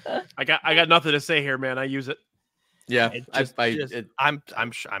 I got nothing to say here, man. I use it. Yeah,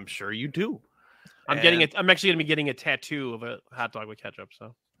 I'm sure you do. I'm actually gonna be getting a tattoo of a hot dog with ketchup.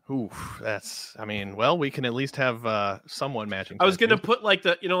 So. Ooh, we can at least have someone matching. I was gonna put like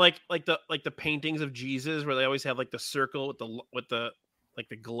the paintings of Jesus where they always have like the circle with the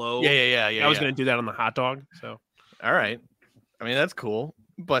glow. Yeah. I was gonna do that on the hot dog. So, all right. I mean that's cool,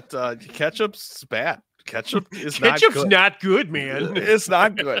 but ketchup's bad. Ketchup's not good, man. It's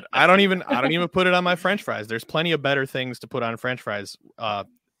not good. I don't even put it on my French fries. There's plenty of better things to put on French fries.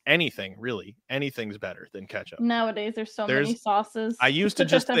 Anything's better than ketchup. Nowadays there's many sauces. I used to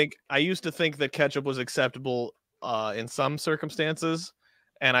think that ketchup was acceptable in some circumstances,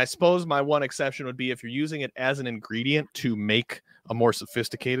 and I suppose my one exception would be if you're using it as an ingredient to make a more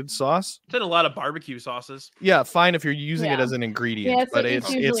sophisticated sauce. It's in a lot of barbecue sauces. Yeah, fine if you're using it as an ingredient, but it's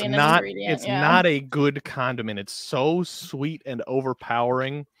not a good condiment. It's so sweet and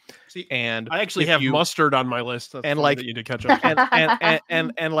overpowering. See, and I actually have mustard on my list. That's and like that you did ketchup.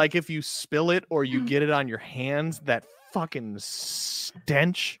 and like if you spill it or you get it on your hands, that fucking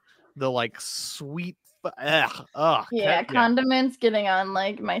stench, the like sweet. Condiments getting on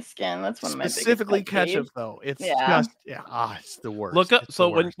like my skin. That's one of my specifically ketchup though. It's it's the worst. Look up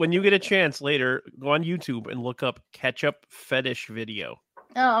when you get a chance later, go on YouTube and look up ketchup fetish video.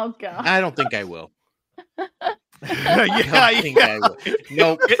 Oh god. I don't think I will. Yeah.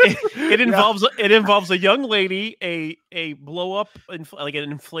 Nope. It involves a young lady, a blow up like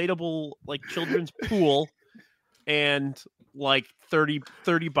an inflatable like children's pool, and like 30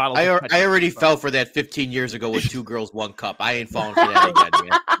 bottles. I of ketchup. already fell for that 15 years ago with 2 girls, 1 cup. I ain't falling for that again,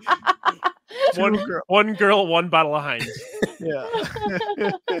 man. One girl, 1 bottle of Heinz. Yeah.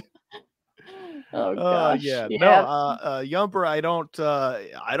 Oh gosh. Yeah. No, Yumper, I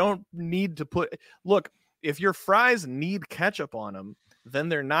don't need to put. Look, if your fries need ketchup on them, then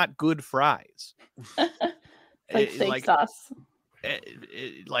they're not good fries. Like steak sauce.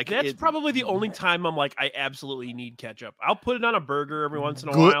 That's probably the only time I'm like, I absolutely need ketchup. I'll put it on a burger every once in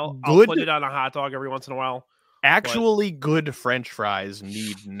a while. I'll put it on a hot dog every once in a while. Actually, good French fries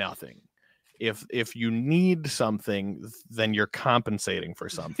need nothing. If you need something, then you're compensating for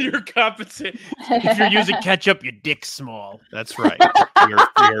something. You're compensating. If you're using ketchup, your dick's small. That's right.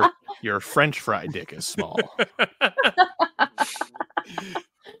 Your French fry dick is small.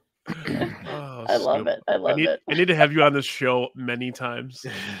 Oh, I love it. I need to have you on this show many times.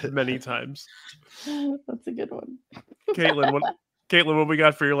 Many times. That's a good one. Katelyn, what we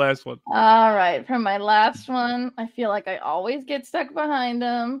got for your last one? All right. For my last one, I feel like I always get stuck behind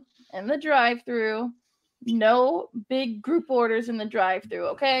them in the drive-thru. No big group orders in the drive-thru,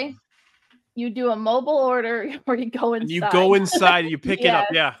 okay? You do a mobile order or you go inside. You go inside and you pick it up,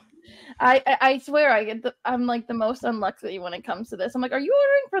 yeah. I swear I'm like the most unlucky when it comes to this. I'm like, are you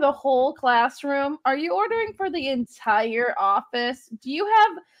ordering for the whole classroom? Are you ordering for the entire office?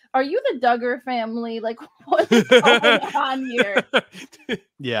 Are you the Duggar family? Like, what's going on here?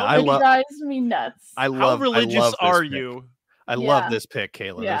 Yeah, it drives me nuts. How religious are you? I love this pick,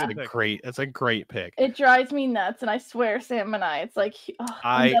 Katelyn. Yeah. That's a great pick. It drives me nuts, and I swear, Sam and it's like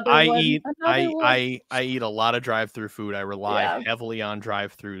I eat a lot of drive-through food. I rely heavily on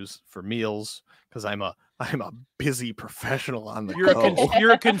drive-throughs for meals because I'm a busy professional on the go.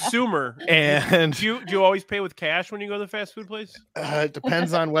 You're a consumer. And do you always pay with cash when you go to the fast food place? It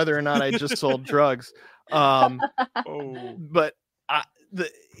depends on whether or not I just sold drugs. But I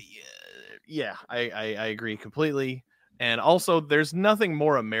agree completely. And also, there's nothing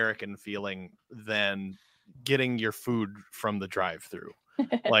more American feeling than getting your food from the drive-thru.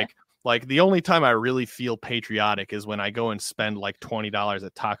 Like the only time I really feel patriotic is when I go and spend like $20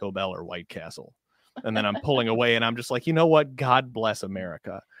 at Taco Bell or White Castle, and then I'm pulling away, and I'm just like, you know what? God bless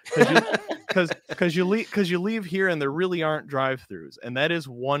America, because you leave here and there really aren't drive-thrus, and that is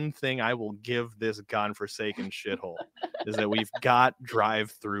one thing I will give this godforsaken shithole is that we've got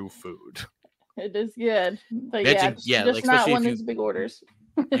drive-thru food. It is good, but just like, not one of these big orders.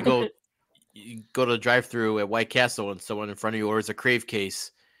 You go to the drive-thru at White Castle, and someone in front of you orders a Crave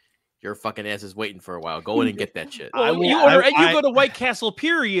case. Your fucking ass is waiting for a while. Go in and get that shit. Well, you go to White Castle.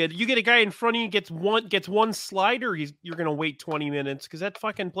 Period. You get a guy in front of you gets one slider. You're gonna wait 20 minutes because that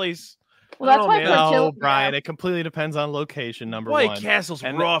fucking place. Well, that's why. No, Brian. It completely depends on location. Number one, White Castle's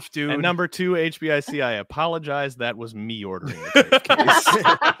rough, dude. And number two, HBIC. I apologize. That was me ordering the case.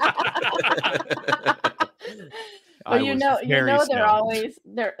 But they're always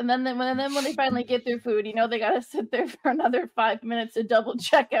there, and then when they finally get their food, they gotta sit there for another 5 minutes to double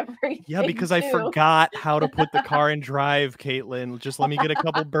check everything. Yeah, because I forgot how to put the car in drive, Katelyn. Just let me get a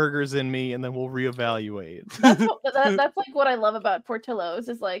couple burgers in me, and then we'll reevaluate. That's like what I love about Portillo's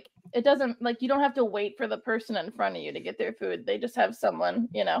is like it doesn't like you don't have to wait for the person in front of you to get their food. They just have someone,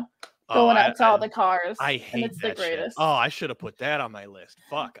 going out to all the cars. I hate it's that the greatest. Shit. Oh, I should have put that on my list.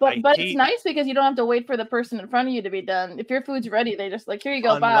 Fuck. But it's nice because you don't have to wait for the person in front of you to be done. If your food's ready, they just like, here you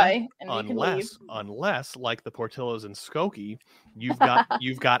go, bye, and you can leave. Unless, like the Portillo's in Skokie, you've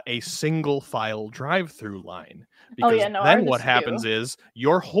got a single file drive-through line. Because then what happens is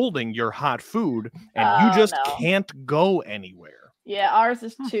you're holding your hot food and you just can't go anywhere. Yeah, ours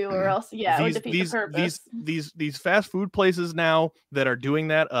is 2, or else it would defeat the purpose. These fast food places now that are doing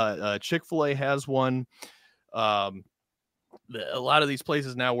that, Chick-fil-A has one. A lot of these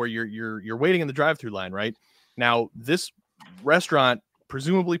places now where you're waiting in the drive-through line, right? Now this restaurant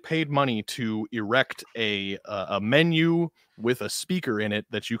presumably paid money to erect a menu with a speaker in it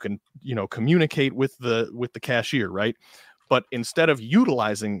that you can communicate with the cashier, right? But instead of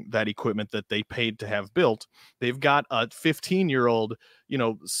utilizing that equipment that they paid to have built, they've got a 15-year-old,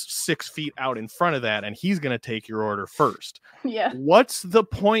 6 feet out in front of that, and he's going to take your order first. Yeah. What's the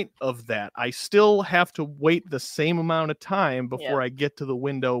point of that? I still have to wait the same amount of time before I get to the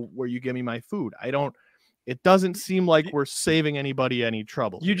window where you give me my food. It doesn't seem like we're saving anybody any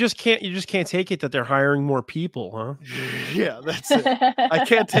trouble. You just can't take it that they're hiring more people, huh? Yeah, that's it. I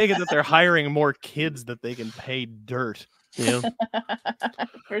can't take it that they're hiring more kids that they can pay dirt. Yeah.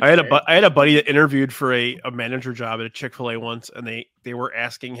 For I had sure. a buddy that interviewed for a manager job at a Chick-fil-A once, and they were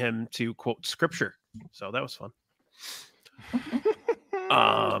asking him to quote scripture. So that was fun.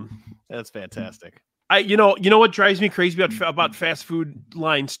 That's fantastic. You know what drives me crazy about fast food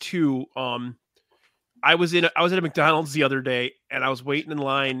lines too. I was at a McDonald's the other day, and I was waiting in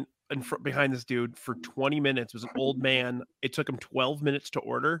line behind this dude for 20 minutes. It was an old man. It took him 12 minutes to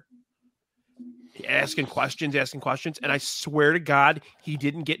order. Asking questions, and I swear to God, he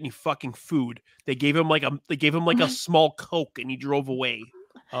didn't get any fucking food. They gave him like a small Coke, and he drove away.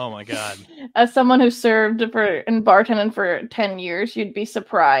 Oh my God! As someone who served and bartending for 10 years, you'd be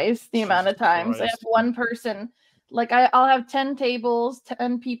surprised the amount of times I have one person. Like I'll have 10 tables,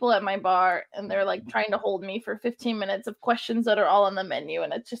 10 people at my bar, and they're like trying to hold me for 15 minutes of questions that are all on the menu,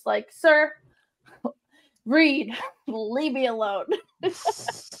 and it's just like, sir, read, leave me alone.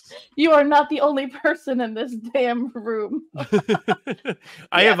 You are not the only person in this damn room.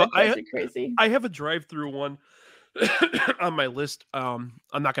 I have a drive-through one on my list. I'm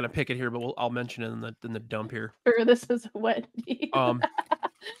not going to pick it here, but I'll mention it in the dump here. Sure, this is Wendy. All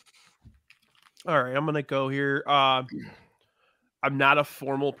right, I'm going to go here. I'm not a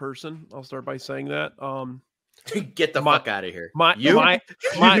formal person. I'll start by saying that. Get the fuck out of here. My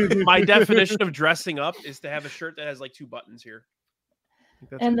definition of dressing up is to have a shirt that has like 2 buttons here.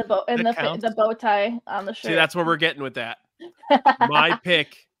 And the bow tie on the shirt. See, that's where we're getting with that. My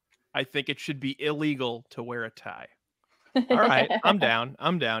pick, I think it should be illegal to wear a tie. All right, I'm down.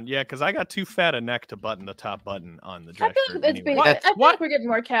 Yeah, because I got too fat a neck to button the top button on the dress shirt. I feel like we're getting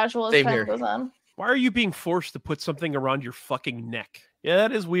more casual as time goes on. Why are you being forced to put something around your fucking neck? Yeah,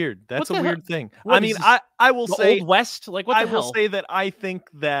 that is weird. That's a weird thing. I mean, I will say Old West. Like, what the hell? I will say that I think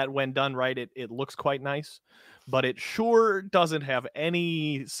that when done right, it looks quite nice, but it sure doesn't have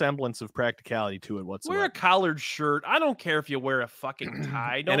any semblance of practicality to it whatsoever. Wear a collared shirt. I don't care if you wear a fucking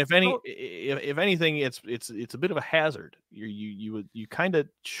tie. And if anything, it's a bit of a hazard. You kind of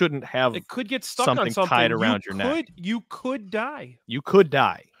shouldn't have. It could get stuck on something tied around your neck. You could die. You could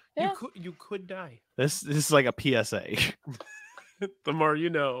die. Yeah. You could die. This is like a PSA. The more you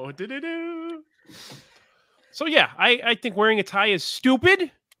know. So yeah, I think wearing a tie is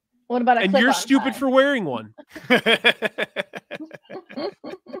stupid. What about and you're stupid for wearing one.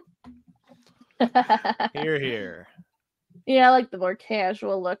 Here. Yeah, I like the more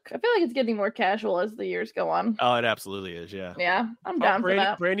casual look. I feel like it's getting more casual as the years go on. Oh, it absolutely is. Yeah. Yeah, I'm down for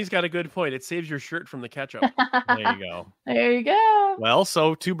that. Brandy's got a good point. It saves your shirt from the ketchup. There you go. There you go. Well,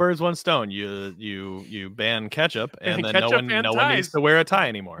 so 2 birds, 1 stone. You ban ketchup, and then ketchup no one needs to wear a tie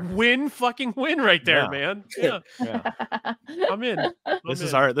anymore. Fucking win right there, man. Yeah. I'm in. This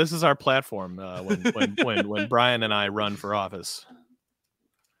is our platform when Brian and I run for office.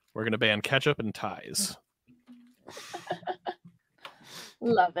 We're gonna ban ketchup and ties.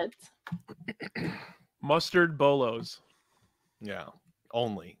 Love it. Mustard bolos. Yeah.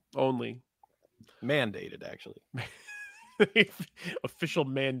 Only. Mandated, actually. Official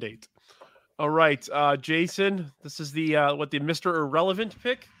mandate. All right, Jason. This is the Mr. Irrelevant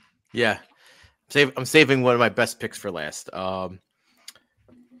pick. Yeah, I'm saving one of my best picks for last. The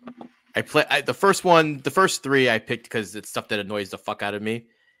first 3 I picked because it's stuff that annoys the fuck out of me.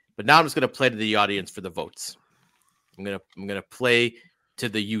 But now I'm just gonna play to the audience for the votes. I'm gonna play to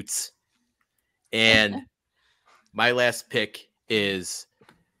the Utes, and my last pick is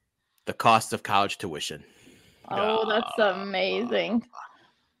the cost of college tuition. Oh, that's amazing.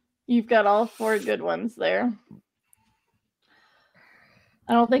 You've got all 4 good ones there.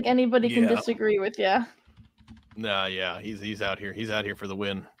 I don't think anybody can disagree with you. Nah, yeah, he's out here. He's out here for the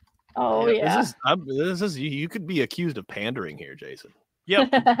win. Oh yeah. This is you could be accused of pandering here, Jason. Yep.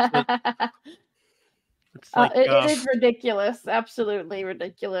 It's like, it is ridiculous, absolutely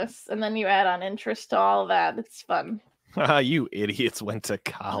ridiculous. And then you add on interest to all that. It's fun. You idiots went to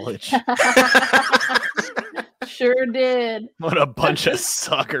college. Sure did. What a bunch of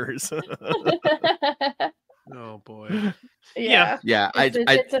suckers. Oh boy. Yeah.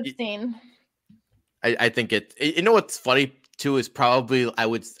 It's obscene. I think it. You know what's funny too is probably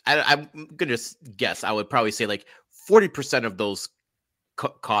I'm gonna just guess. I would probably say like 40% of those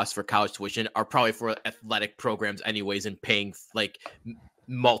costs for college tuition are probably for athletic programs anyways, and paying like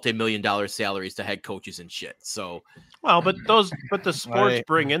multi-million-dollar salaries to head coaches and shit. So but the sports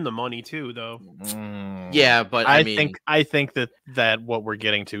bring in the money too, though. Yeah, but I think that what we're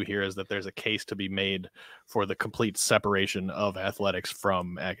getting to here is that there's a case to be made for the complete separation of athletics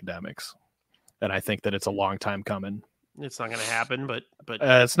from academics, and I think that it's a long time coming. It's not going to happen, but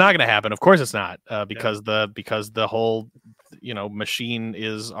it's not going to happen. Of course, it's not because the whole machine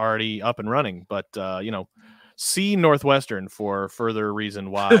is already up and running. But see Northwestern for further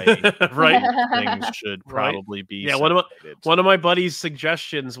reason why things should probably be. Yeah, one of my buddy's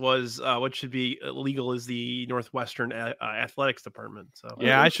suggestions was what should be illegal is the Northwestern athletics department. So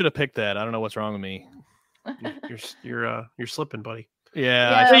yeah, I should have picked that. I don't know what's wrong with me. You're slipping, buddy.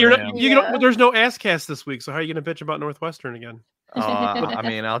 Yeah, there's no AssCast this week, so how are you gonna bitch about Northwestern again? I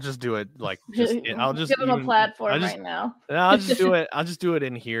mean, I'll just do it I'll just give them a platform right now. I'll just do it. I'll just do it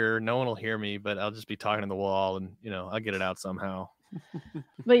in here. No one will hear me, but I'll just be talking to the wall, and I'll get it out somehow.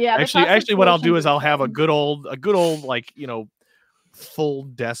 But yeah, actually, what I'll do is I'll have a good old like full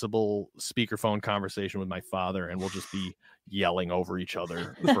decibel speakerphone conversation with my father, and we'll just be yelling over each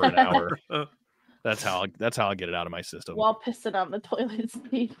other for an hour. That's how I'll get it out of my system. While pissing on the toilet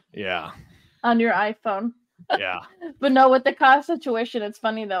seat. Yeah. On your iPhone. Yeah. But no, with the cost situation, it's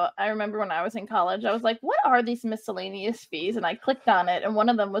funny though. I remember when I was in college, I was like, what are these miscellaneous fees? And I clicked on it, and one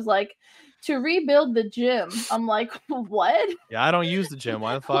of them was like, to rebuild the gym. I'm like, what? Yeah, I don't use the gym.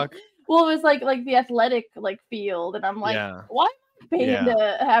 Why the fuck? Well, it was like the athletic field, and I'm like, why am I paying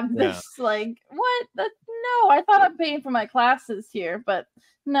to have this? Like, what? No, I thought I'm paying for my classes here, but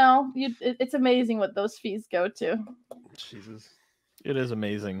no, it's amazing what those fees go to. Jesus, it is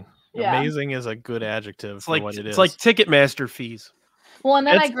amazing. Yeah. Amazing is a good adjective for what it is. It's like Ticketmaster fees. Well, and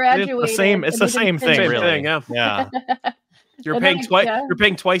then I graduated. It's the same thing, really. Yeah. You're paying twice. You're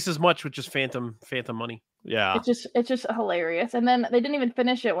paying twice as much with just phantom money. Yeah. It's just hilarious. And then they didn't even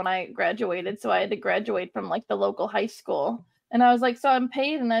finish it when I graduated, so I had to graduate from the local high school. And I was like, so I'm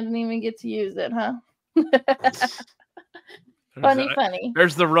paid, and I didn't even get to use it, huh? Funny.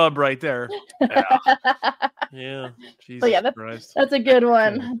 There's the rub right there. Yeah. Jesus but yeah, Christ. That's a good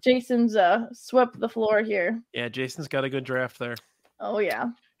one. Jason's swept the floor here. Yeah, Jason's got a good draft there. Oh yeah.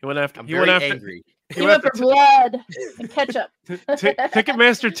 He went after. Angry. He went for blood and ketchup.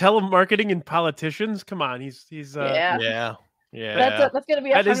 Ticketmaster, telemarketing, and politicians. Come on, he's yeah. That's gonna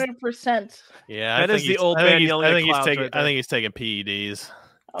be 100%. Yeah, that is the old man yelling. I think he's taking PEDs.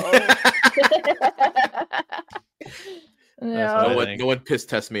 Oh. No one piss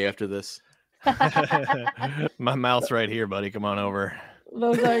test me after this. My mouth's right here, buddy. Come on over.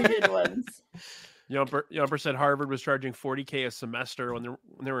 Those are good ones. Yumper said Harvard was charging $40,000 a semester when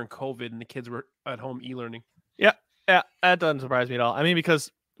they were in COVID and the kids were at home e-learning. Yeah, that doesn't surprise me at all. I mean,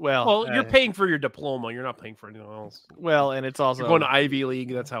 because you're paying for your diploma. You're not paying for anything else. Well, and it's also you're going to Ivy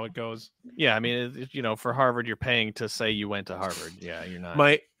League. That's how it goes. Yeah, I mean, for Harvard, you're paying to say you went to Harvard. Yeah, you're not.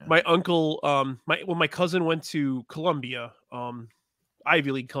 My uncle, my cousin went to Columbia,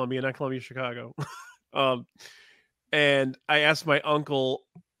 Ivy League Columbia, not Columbia, Chicago. And I asked my uncle,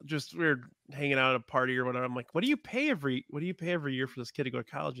 we were hanging out at a party or whatever. I'm like, what do you pay every year for this kid to go to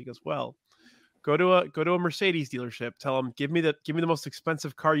college? He goes, well, go to a Mercedes dealership. Tell them, give me the most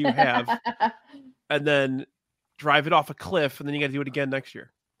expensive car you have, and then drive it off a cliff, and then you got to do it again next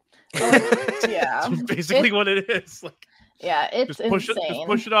year. Yeah, that's basically what it is. Yeah, it's just push insane. Just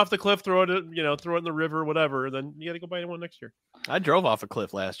push it off the cliff, throw it in the river, whatever. And then you got to go buy one next year. I drove off a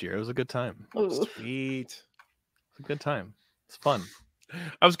cliff last year. It was a good time. Ooh. Sweet, it's a good time. It's fun.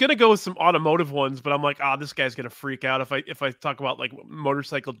 I was gonna go with some automotive ones, but I'm like, this guy's gonna freak out if I talk about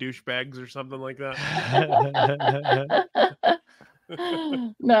motorcycle douchebags or something like that.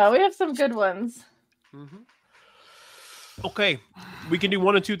 No, we have some good ones. Mm-hmm. Okay, we can do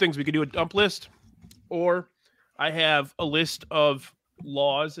one of two things. We can do a dump list, or I have a list of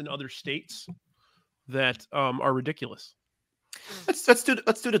laws in other states that are ridiculous. Let's do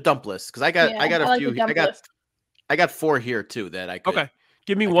the dump list because I got a few. I got 4 here too that I could. Okay.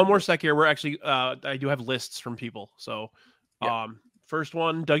 Give me one more sec here. We're actually, I do have lists from people. So, first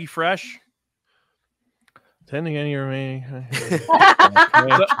one, Dougie Fresh. Attending any remaining.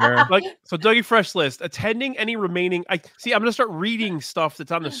 So Dougie Fresh list. Attending any remaining. I'm going to start reading stuff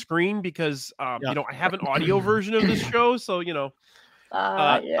that's on the screen because, I have an audio version of this show. So,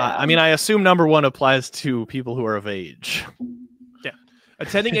 I mean, I assume number 1 applies to people who are of age. Yeah.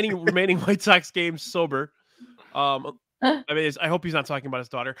 Attending any remaining White Sox games sober. I hope he's not talking about his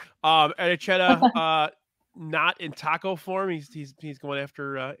daughter. Archetta, not in taco form. He's going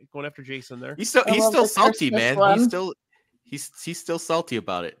after Jason there. He's still salty, man. One. He's still salty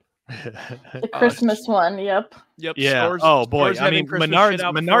about it. The Christmas one. Yep. Yeah. Stores, boy. I mean,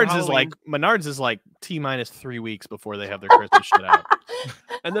 Menards is like T-3 weeks before they have their Christmas shit out.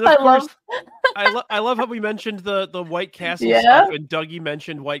 And then of course, I love how we mentioned the White Castle stuff, and Dougie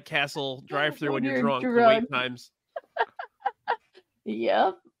mentioned White Castle drive-through when you're drunk. The wait times.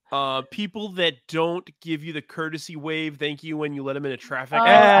 Yep. People that don't give you the courtesy wave, thank you when you let them into traffic. Oh,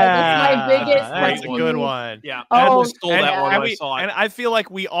 that's my biggest. That's a pet good peeve. one. Yeah, Oh, I stole that one when I saw it. And I feel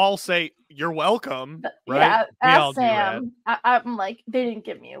like we all say you're welcome, right? Yeah, we all ask do that. Sam. I'm like, they didn't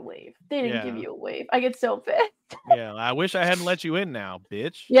give me a wave. They didn't give you a wave. I get so pissed. Yeah, I wish I hadn't let you in now,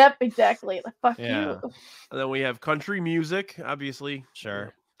 bitch. Yep, exactly. Like, fuck Yeah. you. And then we have country music, obviously.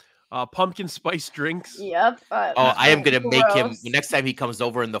 Sure. Pumpkin spice drinks. Yep. I am gonna make him gross. next time he comes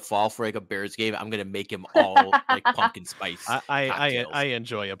over in the fall for like a Bears game. I'm gonna make him all like pumpkin spice. I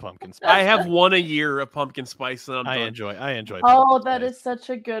enjoy a pumpkin spice. I have one a year of pumpkin spice, and I'm done. I enjoy. Oh, pumpkin that spice. is such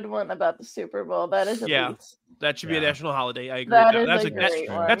a good one about the Super Bowl. That is a beat. That should be a national holiday. I agree. That with is that. a great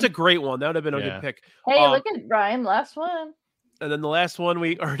one. That's a great one. That would have been a good pick. Hey, look at Ryan. Last one. And then the last one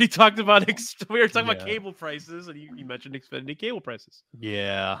we already talked about. We were talking about cable prices, and you mentioned Xfinity cable prices.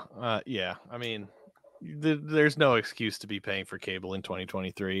 Yeah. I mean, there's no excuse to be paying for cable in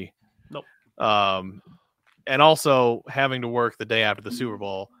 2023. Nope. And also having to work the day after the Super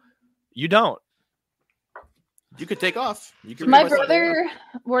Bowl, you don't. You could take off. You could. My brother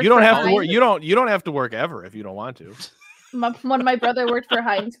worked. You don't for have to Heinz. work. You don't have to work ever if you don't want to. When my brother worked for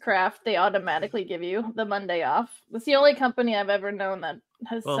Heinz Craft, they automatically give you the Monday off. It's the only company I've ever known that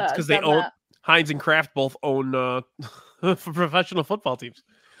has. Because they own Heinz and Kraft both own professional football teams.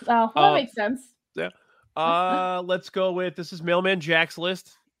 Oh, well, that makes sense. Yeah. Let's go with this is Mailman Jack's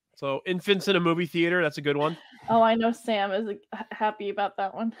list. So infants in a movie theater. That's a good one. Oh, I know Sam is happy about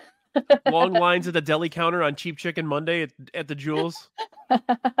that one. Long lines at the deli counter on Cheap Chicken Monday at the Jewels.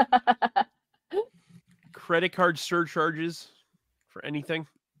 Credit card surcharges for anything.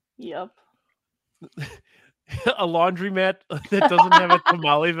 Yep. A laundromat that doesn't have a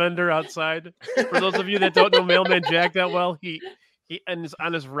tamale vendor outside. For those of you that don't know Mailman Jack that well, he and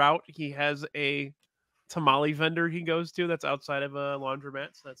on his route he has a tamale vendor he goes to that's outside of a laundromat.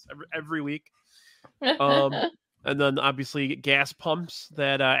 So that's every week. And then obviously gas pumps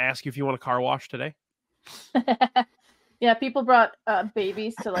that ask you if you want a car wash today. Yeah, people brought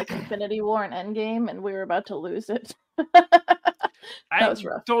babies to like Infinity War and Endgame, and we were about to lose it. That was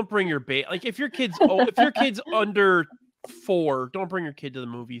rough. Don't bring your baby. Like if your kid's under 4, don't bring your kid to the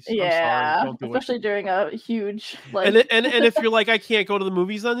movies. Yeah, I'm sorry, don't do especially during a huge like. And if you're like, I can't go to the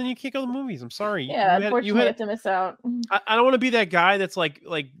movies, then you can't go to the movies. I'm sorry. Yeah, unfortunately, you have to miss out. I don't want to be that guy that's like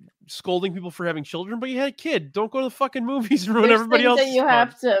scolding people for having children, but you had a kid. Don't go to the fucking movies and ruin everybody else. That you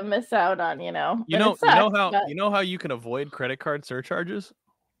have to miss out on, you know. You know how you can avoid credit card surcharges?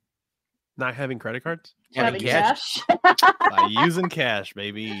 Not having credit cards? Having cash. By using cash,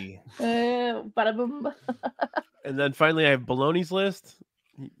 baby. Bada boom. And then finally I have Baloney's list.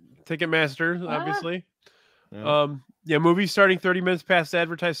 Ticketmaster, obviously. Yeah, movies starting 30 minutes past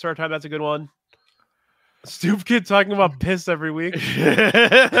advertised start time. That's a good one. StoopKiid talking about piss every week.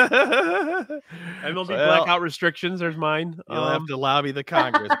 MLB blackout restrictions. There's mine. You'll have to lobby the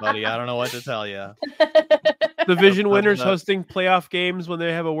Congress, buddy. I don't know what to tell you. Division winners hosting playoff games when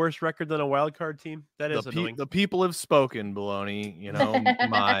they have a worse record than a wild card team. That is annoying. The people have spoken, Baloney. You know,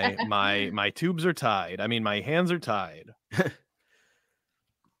 my tubes are tied. I mean, my hands are tied.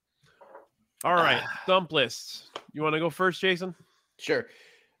 All right, dump lists. You want to go first, Jason? Sure.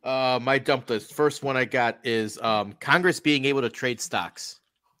 My dump list. First one I got is Congress being able to trade stocks.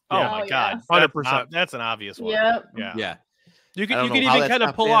 Oh my God, 100%. That's an obvious one. Yep. Yeah. You can even kind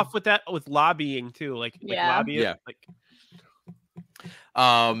of pull off with that with lobbying too, like lobbying.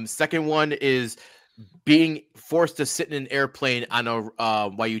 Yeah. Second one is being forced to sit in an airplane on a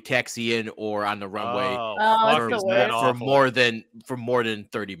while you taxi in or on the runway for more than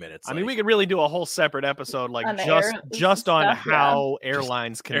 30 minutes. I mean, we could really do a whole separate episode, like just on how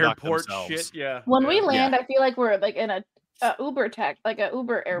airlines conduct themselves. Shit, yeah. When we land, I feel like we're like in a Uber tech, like an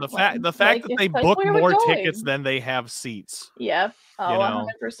Uber airplane. The fact that they book more tickets than they have seats. Yeah. Oh,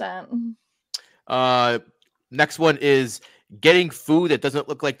 100%. Next one is getting food that doesn't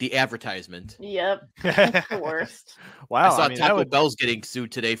look like the advertisement. Yep. That's the worst. Wow. I saw Taco Bell's getting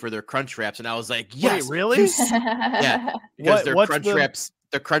sued today for their Crunch Wraps, and I was like, yes. Wait, really? Yeah. Because their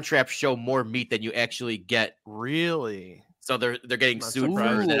Crunch Wraps show more meat than you actually get. Really? So they're getting sued for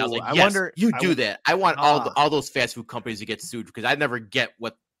that. I was like, that. I want all those fast food companies to get sued because I never get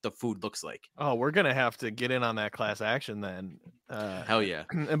what the food looks like. Oh, we're gonna have to get in on that class action then. Hell yeah.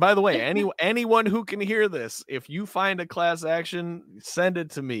 And by the way, anyone who can hear this, if you find a class action, send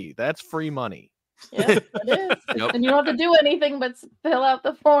it to me. That's free money. Yes, it is. Yep. And you don't have to do anything but fill out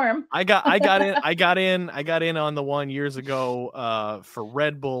the form. I got in on the one years ago for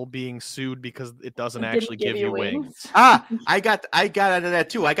Red Bull being sued because it doesn't actually give you wings. I got out of that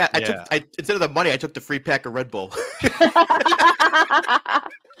too. Instead of the money, I took the free pack of Red Bull.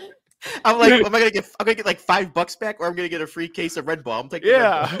 I'm like, am I gonna get like $5 back, or I'm gonna get a free case of Red Bull? I'm taking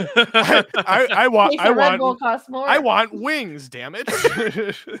Yeah. Red Bull. I Red Bull costs more. I want wings, damn it.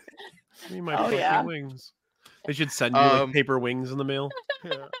 You might fucking wings. They should send you like paper wings in the mail.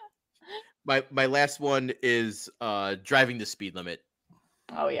 Yeah. My last one is driving the speed limit.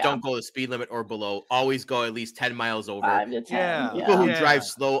 Oh yeah. Don't go the speed limit or below. Always go at least 10 miles over. 5 to 10. Yeah. People who drive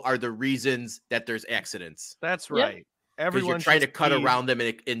slow are the reasons that there's accidents. That's right. Because you're trying to cut around them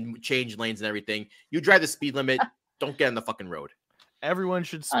and change lanes and everything. You drive the speed limit. Don't get on the fucking road. Everyone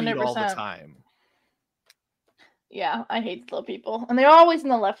should speed 100%. all the time. Yeah, I hate slow people. And they're always in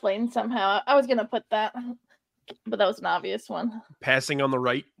the left lane somehow. I was going to put that, but that was an obvious one. Passing on the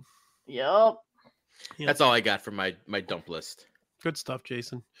right. Yup. Yeah. That's all I got for my dump list. Good stuff,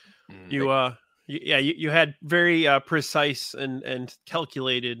 Jason. You had very precise and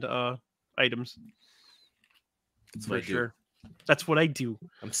calculated items. That's for sure. That's what I do.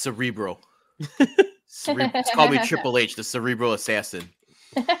 I'm cerebral. It's called me Triple H, the cerebral assassin.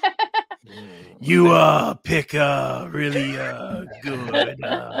 You pick really good.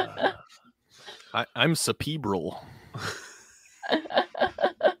 I'm cerebral.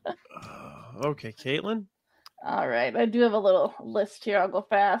 Okay, Katelyn. All right, I do have a little list here. I'll go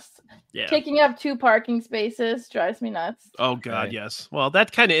fast. Yeah. Taking up 2 parking spaces drives me nuts. Oh God, Okay. yes. Well,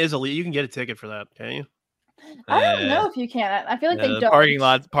 that kind of is illegal. You can get a ticket for that, can't you? I don't know if you can. I feel like they the don't.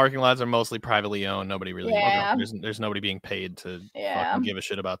 parking lots are mostly privately owned. Nobody really there's nobody being paid to fucking give a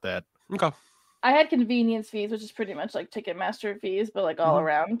shit about that. Okay. I had convenience fees, which is pretty much like Ticketmaster fees, but like all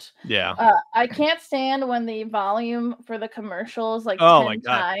around. Yeah. I can't stand when the volume for the commercials like 10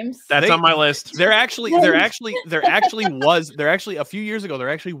 times. That's on my list. There actually was a few years ago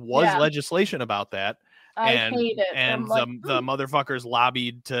legislation about that. I hate it. And the motherfuckers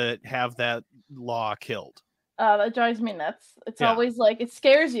lobbied to have that law killed. That drives me nuts. It's always like it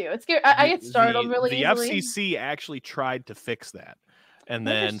scares you. I get startled really easily. The FCC actually tried to fix that. And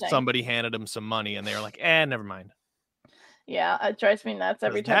then somebody handed them some money, and they were like, never mind. Yeah, it drives me nuts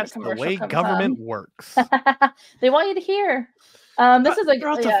every time. That's the way government works. They want you to hear. This is like,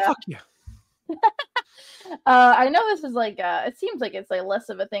 fuck you. I know this is like, it seems like it's like less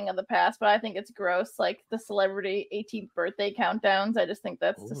of a thing of the past, but I think it's gross. Like the celebrity 18th birthday countdowns. I just think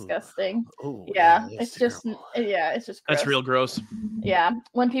that's disgusting. Ooh, yeah, it's just, it's just gross. That's real gross. Yeah,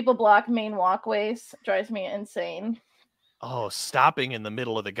 when people block main walkways, drives me insane. Oh, stopping in the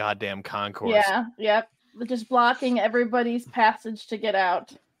middle of the goddamn concourse. Yeah, yep. Just blocking everybody's passage to get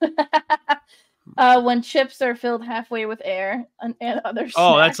out. When chips are filled halfway with air and other snacks.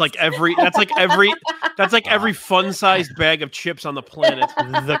 Oh, that's like every fun-sized bag of chips on the planet.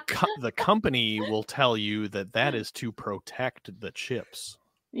 The company will tell you that is to protect the chips.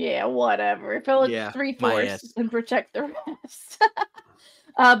 Yeah, whatever. Fill it 3/4 and protect the rest.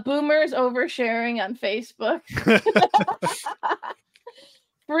 Boomers oversharing on Facebook.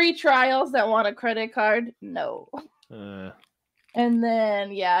 Free trials that want a credit card. No. And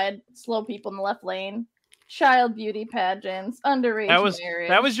then, I had slow people in the left lane. Child beauty pageants, underage marriage.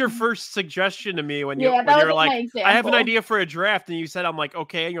 That was your first suggestion to me when you were like, I have an idea for a draft, and you said, I'm like,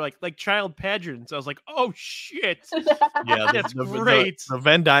 okay, and you're like child pageants. I was like, oh shit. Yeah, that's great. The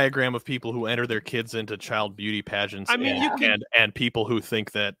Venn diagram of people who enter their kids into child beauty pageants and people who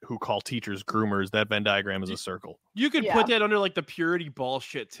who call teachers groomers, that Venn diagram is a circle. You could put that under like the purity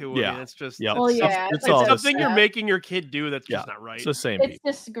bullshit too. Yeah. I mean, it's just it's something you're making your kid do that's just not right. It's the same. It's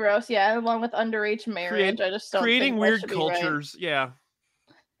just gross. Yeah, along with underage marriage. I just don't creating think weird cultures. Right. Yeah.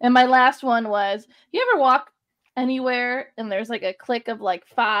 And my last one was: you ever walk anywhere and there's like a clique of like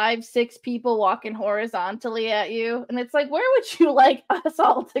 5-6 people walking horizontally at you, and it's like, where would you like us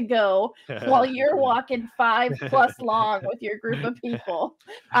all to go while you're walking 5+ long with your group of people?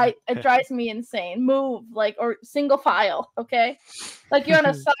 It drives me insane. Move, like, or single file, okay? Like you're on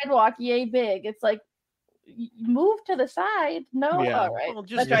a sidewalk, yay big. It's like, move to the side. No, all right. Well,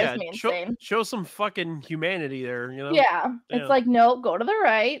 that drives me insane. Show some fucking humanity there, you know? Yeah. It's like, no, go to the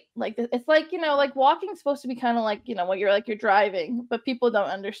right. Like, it's like, like walking's supposed to be kind of like, when you're driving, but people don't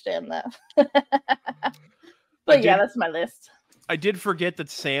understand that. But that's my list. I did forget that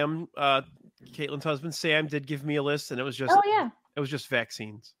Sam, Katelyn's husband, Sam, did give me a list, and it was just, it was just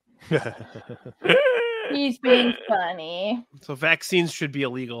vaccines. He's being funny. So vaccines should be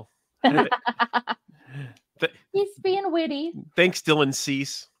illegal. He's being witty. Thanks, Dylan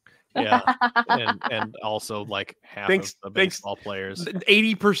Cease. Yeah, and also like half of the baseball players.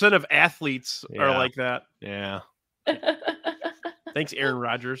 80% of athletes are like that. Yeah. Thanks, Aaron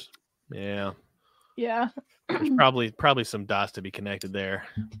Rodgers. Yeah. Yeah. There's probably some dots to be connected there.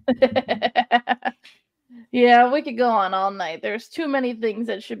 Yeah, we could go on all night. There's too many things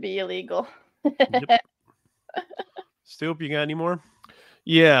that should be illegal. Yep. Stoop, you got any more?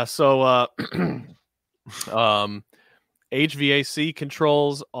 Yeah, so HVAC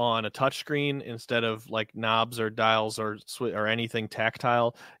controls on a touchscreen instead of like knobs or dials or anything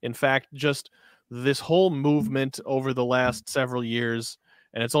tactile. In fact, just this whole movement over the last several years,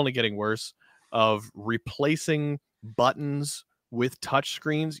 and it's only getting worse, of replacing buttons with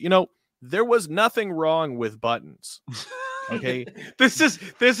touchscreens. You know, there was nothing wrong with buttons. Okay, this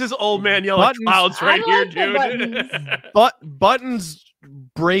is old man yelling buttons, clouds right here, dude. Buttons. Buttons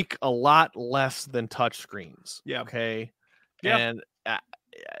break a lot less than touchscreens. Yeah. Okay. Yep. And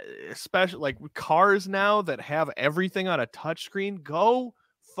especially like cars now that have everything on a touchscreen, go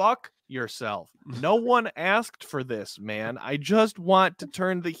fuck yourself. No one asked for this, man. I just want to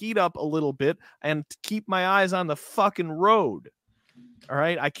turn the heat up a little bit and keep my eyes on the fucking road. All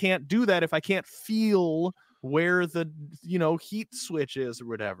right. I can't do that if I can't feel where the, heat switch is or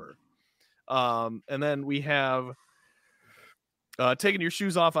whatever. And then we have taking your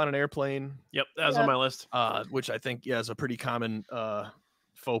shoes off on an airplane. Yep, that was on my list. Which I think is a pretty common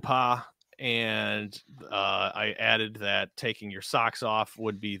faux pas. And I added that taking your socks off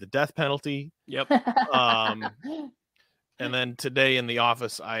would be the death penalty. Yep. And then today in the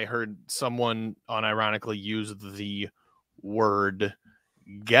office, I heard someone unironically use the word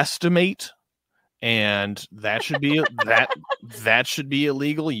guesstimate, and that should be that should be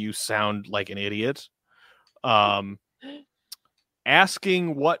illegal. You sound like an idiot.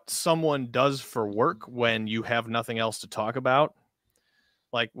 Asking what someone does for work when you have nothing else to talk about.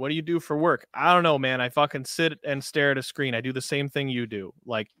 Like, what do you do for work? I don't know, man. I fucking sit and stare at a screen. I do the same thing you do.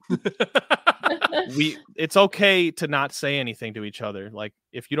 Like, it's okay to not say anything to each other. Like,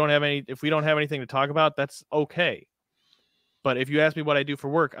 if we don't have anything to talk about, that's okay. But if you ask me what I do for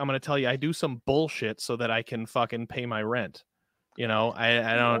work, I'm going to tell you I do some bullshit so that I can fucking pay my rent.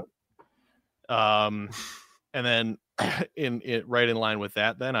 I don't. And then right in line with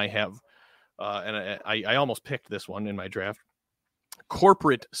that, then I have, and I almost picked this one in my draft.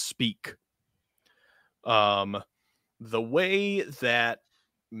 Corporate speak. The way that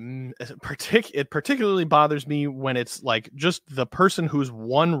it particularly bothers me when it's like just the person who's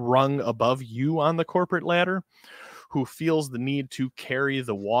one rung above you on the corporate ladder, who feels the need to carry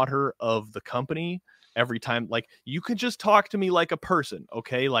the water of the company every time. Like, you can just talk to me like a person,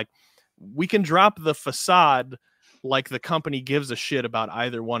 okay? Like, we can drop the facade like the company gives a shit about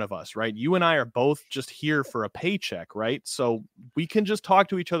either one of us, right? You and I are both just here for a paycheck, right? So we can just talk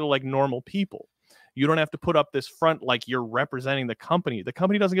to each other like normal people. You don't have to put up this front like you're representing the company. The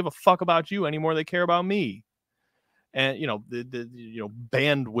company doesn't give a fuck about you anymore. They care about me. And the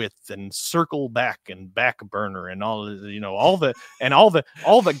bandwidth and circle back and back burner and all the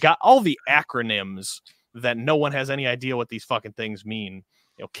acronyms that no one has any idea what these fucking things mean.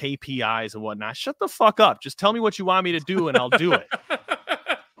 KPIs and whatnot. Shut the fuck up. Just tell me what you want me to do and I'll do it.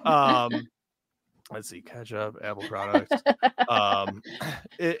 Let's see, ketchup, Apple products. And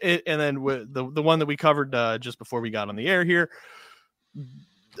then the one that we covered just before we got on the air here.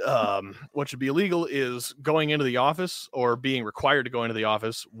 What should be illegal is going into the office or being required to go into the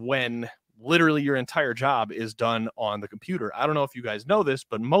office when literally your entire job is done on the computer. I don't know if you guys know this,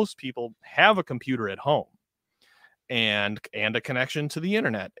 but most people have a computer at home and a connection to the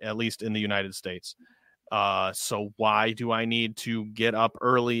internet, at least in the United States. So why do I need to get up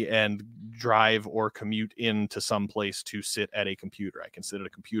early and drive or commute into some place to sit at a computer? I can sit at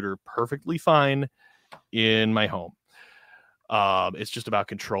a computer perfectly fine in my home. It's just about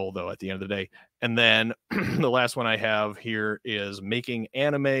control, though, at the end of the day. And then the last one I have here is making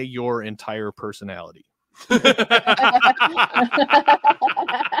anime your entire personality. That's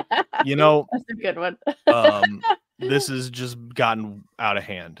a good one. This has just gotten out of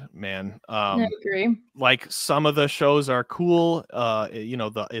hand, man. I agree. Like, some of the shows are cool.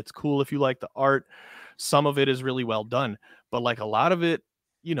 It's cool if you like the art. Some of it is really well done, but like a lot of it,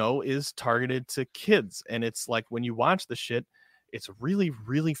 is targeted to kids. And it's like, when you watch the shit, it's really,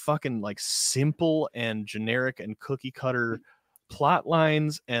 really fucking like simple and generic and cookie cutter plot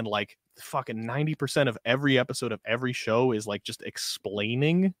lines. And like fucking 90% of every episode of every show is like just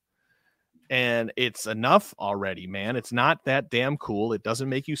explaining. And it's enough already, man. It's not that damn cool. It doesn't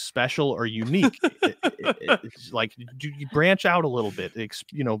make you special or unique. It's like, you branch out a little bit.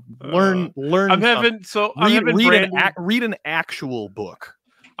 Learn. Read an actual book.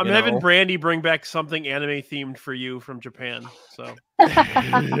 I'm having Brandy bring back something anime themed for you from Japan. So,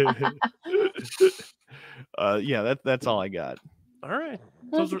 yeah, that's all I got. All right,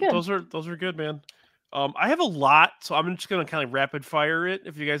 those are good, man. I have a lot, so I'm just gonna kind of rapid fire it.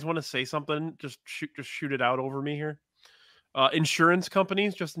 If you guys want to say something, just shoot it out over me here. Insurance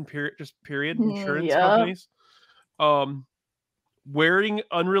companies, period. Insurance companies. Wearing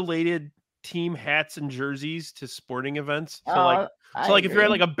unrelated team hats and jerseys to sporting events. So if you're at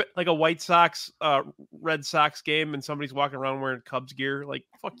like a White Sox, Red Sox game, and somebody's walking around wearing Cubs gear, like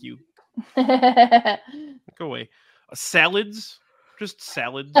fuck you. Go away. Salads. Just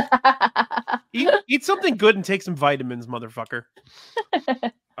salads. eat something good and take some vitamins, motherfucker.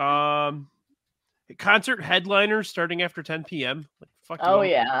 Concert headliners starting after 10 p.m. Like, fuck you. Oh,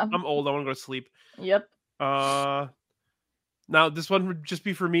 yeah. I'm old. I want to go to sleep. Yep. Now, this one would just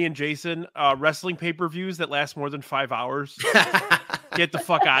be for me and Jason. Wrestling pay-per-views that last more than 5 hours. Get the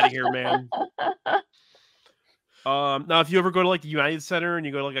fuck out of here, man. Now, if you ever go to like the United Center and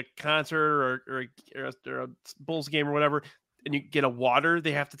you go to like a concert or a Bulls game or whatever, and you get a water,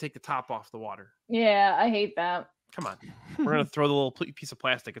 they have to take the top off the water. Yeah, I hate that. Come on. We're going to throw the little piece of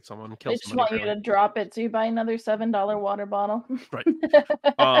plastic at someone and kill someone. They just want you to drop it, so you buy another $7 water bottle. Right.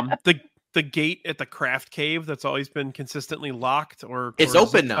 The gate at the Craft Cave that's always been consistently locked or it's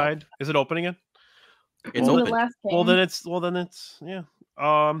open now. Is it open again? It's open. Well, then it's yeah.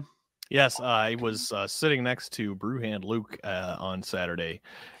 Yes, I was sitting next to Brewhand Luke on Saturday,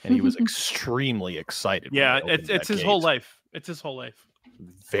 and he was extremely excited. Yeah, it's his whole life. It's his whole life.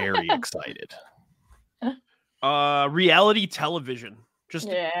 Very excited. Reality television, just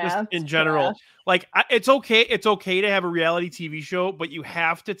in general. Trash. Like, it's okay to have a reality TV show, but you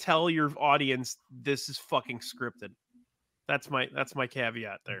have to tell your audience this is fucking scripted. That's my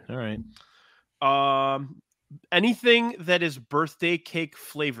caveat there. All right. Anything that is birthday cake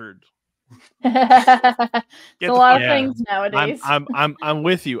flavored. It's a lot of things nowadays. I'm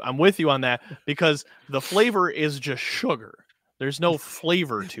with you. I'm with you on that because the flavor is just sugar. There's no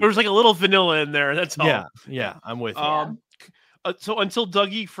flavor to it. There's like a little vanilla in there. That's all. Yeah, I'm with you. So until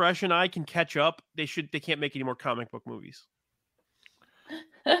Dougie Fresh and I can catch up, they can't make any more comic book movies.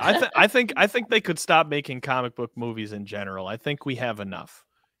 I think they could stop making comic book movies in general. I think we have enough.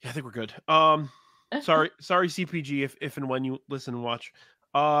 Yeah, I think we're good. Sorry, CPG, if and when you listen and watch.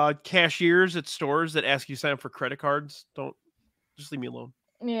 Cashiers at stores that ask you to sign up for credit cards, don't just leave me alone.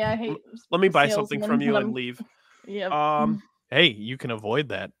 Yeah, I hate. Let me buy something from you and leave. Yeah. Hey, you can avoid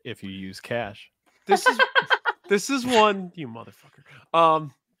that if you use cash. This is one, you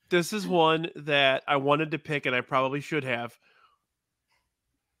motherfucker. This is one that I wanted to pick and I probably should have.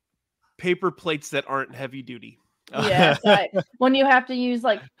 Paper plates that aren't heavy duty. Yeah, when you have to use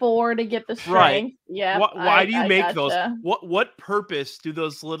like 4 to get the strength. Right. Yeah. Why do you make those? What purpose do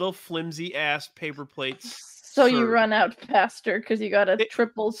those little flimsy ass paper plates so serve? You run out faster because you got a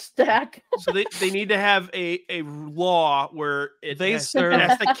triple stack. So they need to have a law where it has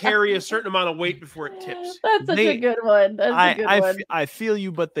to carry a certain amount of weight before it tips. That's such a good one. I feel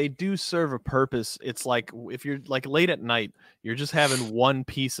you, but they do serve a purpose. It's like if you're like late at night, you're just having one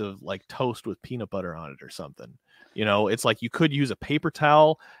piece of like toast with peanut butter on it or something. You know, it's like you could use a paper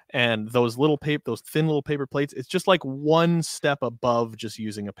towel and those thin little paper plates. It's just like one step above just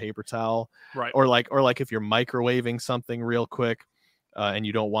using a paper towel, right? Or like if you're microwaving something real quick, and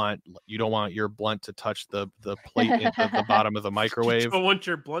you don't want your blunt to touch the plate at the bottom of the microwave. You don't want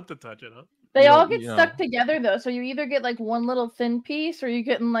your blunt to touch it, huh? They all get stuck together though, so you either get like one little thin piece, or you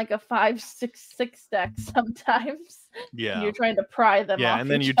get in like a 5, 6 stack sometimes. Yeah, you're trying to pry them. Yeah, off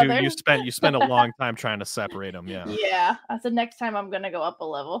and then you spend a long time trying to separate them. Yeah. Yeah, I said next time I'm gonna go up a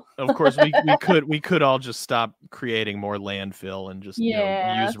level. Of course, we could all just stop creating more landfill and just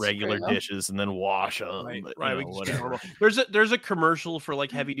use regular dishes and then wash them. Right, but, right. Whatever. There's a commercial for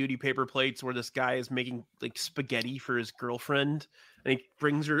like heavy duty paper plates where this guy is making like spaghetti for his girlfriend. And he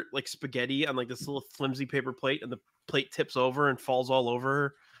brings her like spaghetti on like this little flimsy paper plate, and the plate tips over and falls all over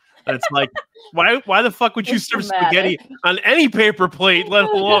her. And it's like, why the fuck would you serve spaghetti on any paper plate, let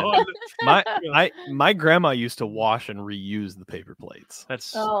alone my grandma used to wash and reuse the paper plates.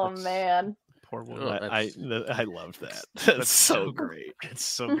 That's man. Poor woman. I loved that. That's so great. It's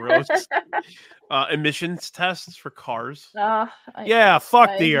so gross. Emissions tests for cars. Fuck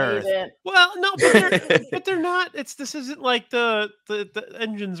the earth. Well, no, but they're not. This isn't like the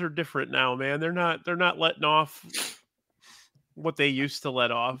engines are different now, man. They're not letting off what they used to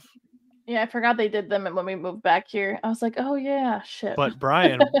let off. Yeah, I forgot they did them when we moved back here. I was like, oh yeah, shit. But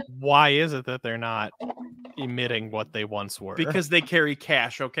Brian, why is it that they're not emitting what they once were? Because they carry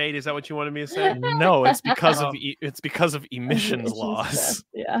cash. Okay, is that what you wanted me to say? No, it's because of emissions laws.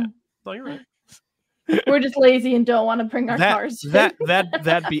 Yeah. No, you're right. We're just lazy and don't want to bring our cars.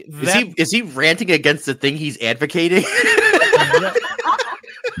 Is he ranting against the thing he's advocating?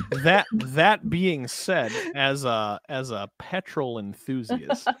 That being said, as a petrol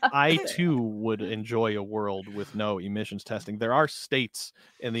enthusiast, I too would enjoy a world with no emissions testing. There are states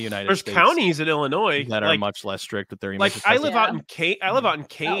in the United States. There's counties in Illinois that are much less strict with their emissions. I live out in Kane. I live out in Out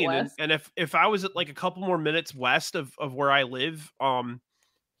Kane, west. and if I was at like a couple more minutes west of where I live,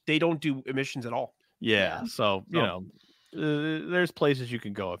 they don't do emissions at all. Yeah. So you know, there's places you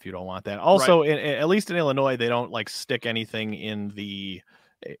can go if you don't want that. Also, at least in Illinois, they don't like stick anything in the.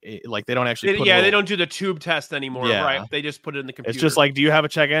 Like they don't actually they don't do the tube test anymore, right? They just put it in the computer. It's just like, do you have a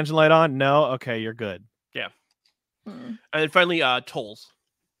check engine light on? No. Okay, you're good. Yeah. And then finally, tolls.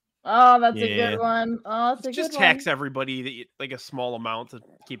 Oh, that's a good one. Oh, that's a just good tax one. everybody like a small amount to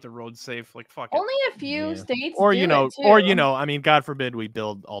keep the roads safe. Like fuck it. Only a few states, or do you know, it too. or you know, I mean, God forbid we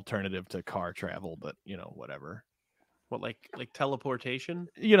build alternative to car travel, but you know, whatever. What like teleportation?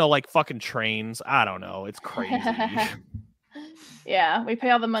 You know, like fucking trains. I don't know. It's crazy. Yeah, we pay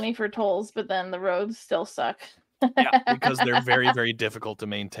all the money for tolls, but then the roads still suck. Yeah, because they're very, very difficult to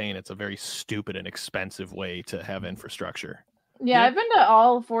maintain. It's a very stupid and expensive way to have infrastructure. Yeah, I've been to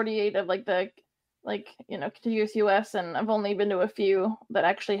all 48 of like the contiguous US, and I've only been to a few that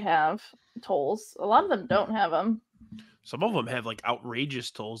actually have tolls. A lot of them don't have them. Some of them have like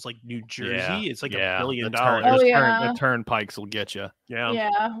outrageous tolls, like New Jersey. It's like $1 billion. The turnpikes will get you. Yeah.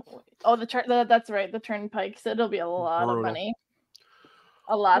 Yeah. Oh, that's right. The turnpikes. It'll be a lot of money.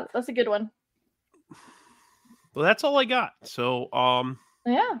 A lot. That's a good one. Well, that's all I got. So,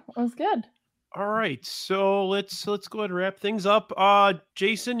 yeah, it was good. All right. So let's go ahead and wrap things up.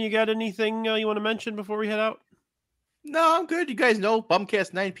 Jason, you got anything you want to mention before we head out? No, I'm good. You guys know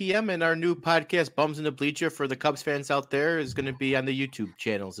Bumcast 9 p.m. and our new podcast, Bums in the Bleacher, for the Cubs fans out there is going to be on the YouTube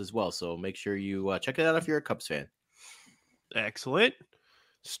channels as well. So make sure you check it out if you're a Cubs fan. Excellent.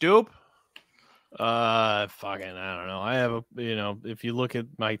 Stoop? Fucking, I don't know. I have if you look at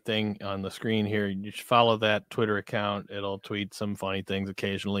my thing on the screen here, you should follow that Twitter account. It'll tweet some funny things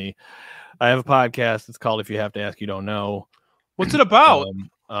occasionally. I have a podcast. It's called If You Have to Ask, You Don't Know. What's it about?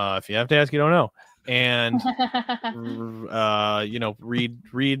 If you have to ask, you don't know. And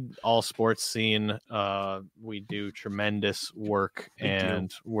read All Sports Scene. We do tremendous work,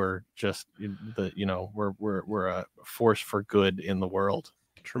 and we're just we're a force for good in the world.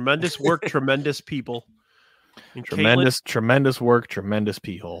 Tremendous work, tremendous people. And tremendous work, tremendous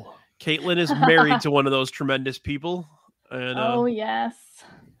pee hole. Katelyn is married to one of those tremendous people, and oh yes,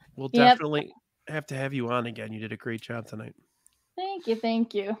 we'll definitely have to have you on again. You did a great job tonight. Thank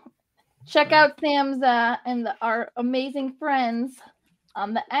you. Check out Sam's and our amazing friends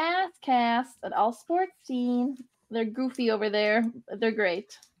on the Asscast at All Sports Scene. They're goofy over there. They're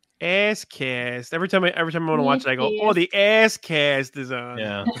great. Asscast. Every time I want to watch it, I go, "Oh, the Asscast is on."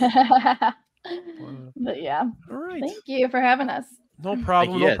 Yeah. But yeah. All right. Thank you for having us. No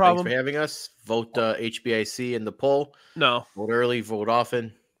problem. No problem. Thanks for having us. Vote HBIC in the poll. No. Vote early. Vote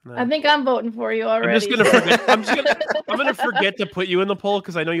often. No. I think I'm voting for you already. I'm just gonna forget. I'm gonna forget to put you in the poll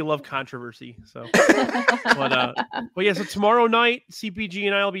because I know you love controversy. So, but yeah. So tomorrow night, CPG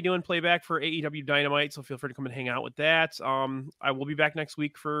and I will be doing playback for AEW Dynamite. So feel free to come and hang out with that. I will be back next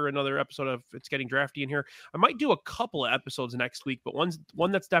week for another episode of It's Getting Drafty in here. I might do a couple of episodes next week, but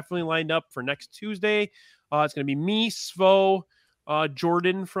one that's definitely lined up for next Tuesday. It's gonna be me, Svo,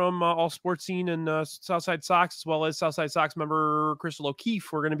 Jordan from All Sports Scene and Southside Sox, as well as Southside Sox member Crystal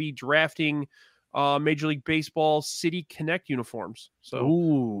O'Keefe. We're going to be drafting Major League Baseball City Connect uniforms.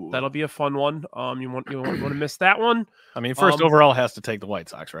 So that'll be a fun one. You want to miss that one? I mean, first overall has to take the White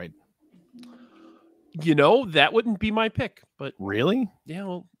Sox, right? That wouldn't be my pick, but really,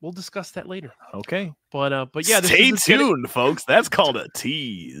 yeah, we'll discuss that later. Okay, but yeah, stay tuned, folks. That's called a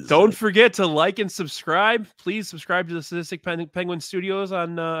tease. Don't forget to like and subscribe. Please subscribe to the Sadistic Penguin Studios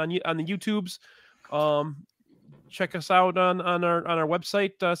on the YouTubes. Check us out on our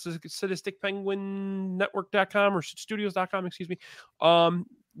website, sadisticpenguinnetwork.com or studios.com. Excuse me.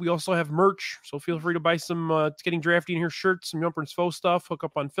 We also have merch, so feel free to buy some It's Getting Drafty in here shirts, some Yumper and Svo stuff, hook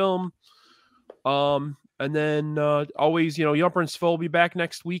up on film. And then always, Yumper and Svo will be back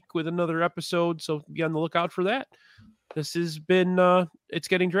next week with another episode, so be on the lookout for that. This has been It's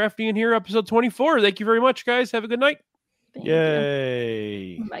Getting Drafty in here, episode 24. Thank you very much, guys. Have a good night.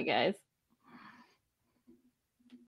 Yay. Bye, guys.